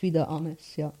geweest wie de Anne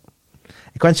is, ja.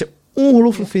 Ik wens je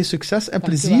ongelooflijk veel succes en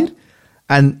plezier.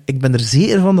 En ik ben er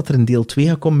zeker van dat er een deel 2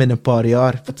 gaat komen binnen een paar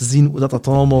jaar, om te zien hoe dat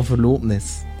dan allemaal verlopen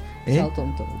is. Ik zal het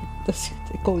onthouden. Dat is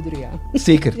goed, ik hou er u aan.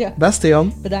 Zeker. Beste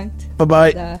Jan. Bedankt.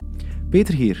 Bye-bye.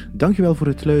 Peter hier. Dankjewel voor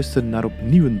het luisteren naar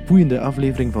opnieuw een boeiende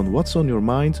aflevering van What's on Your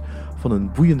Mind van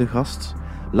een boeiende gast.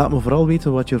 Laat me vooral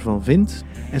weten wat je ervan vindt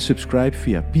en subscribe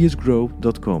via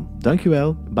peersgrow.com.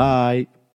 Dankjewel. Bye.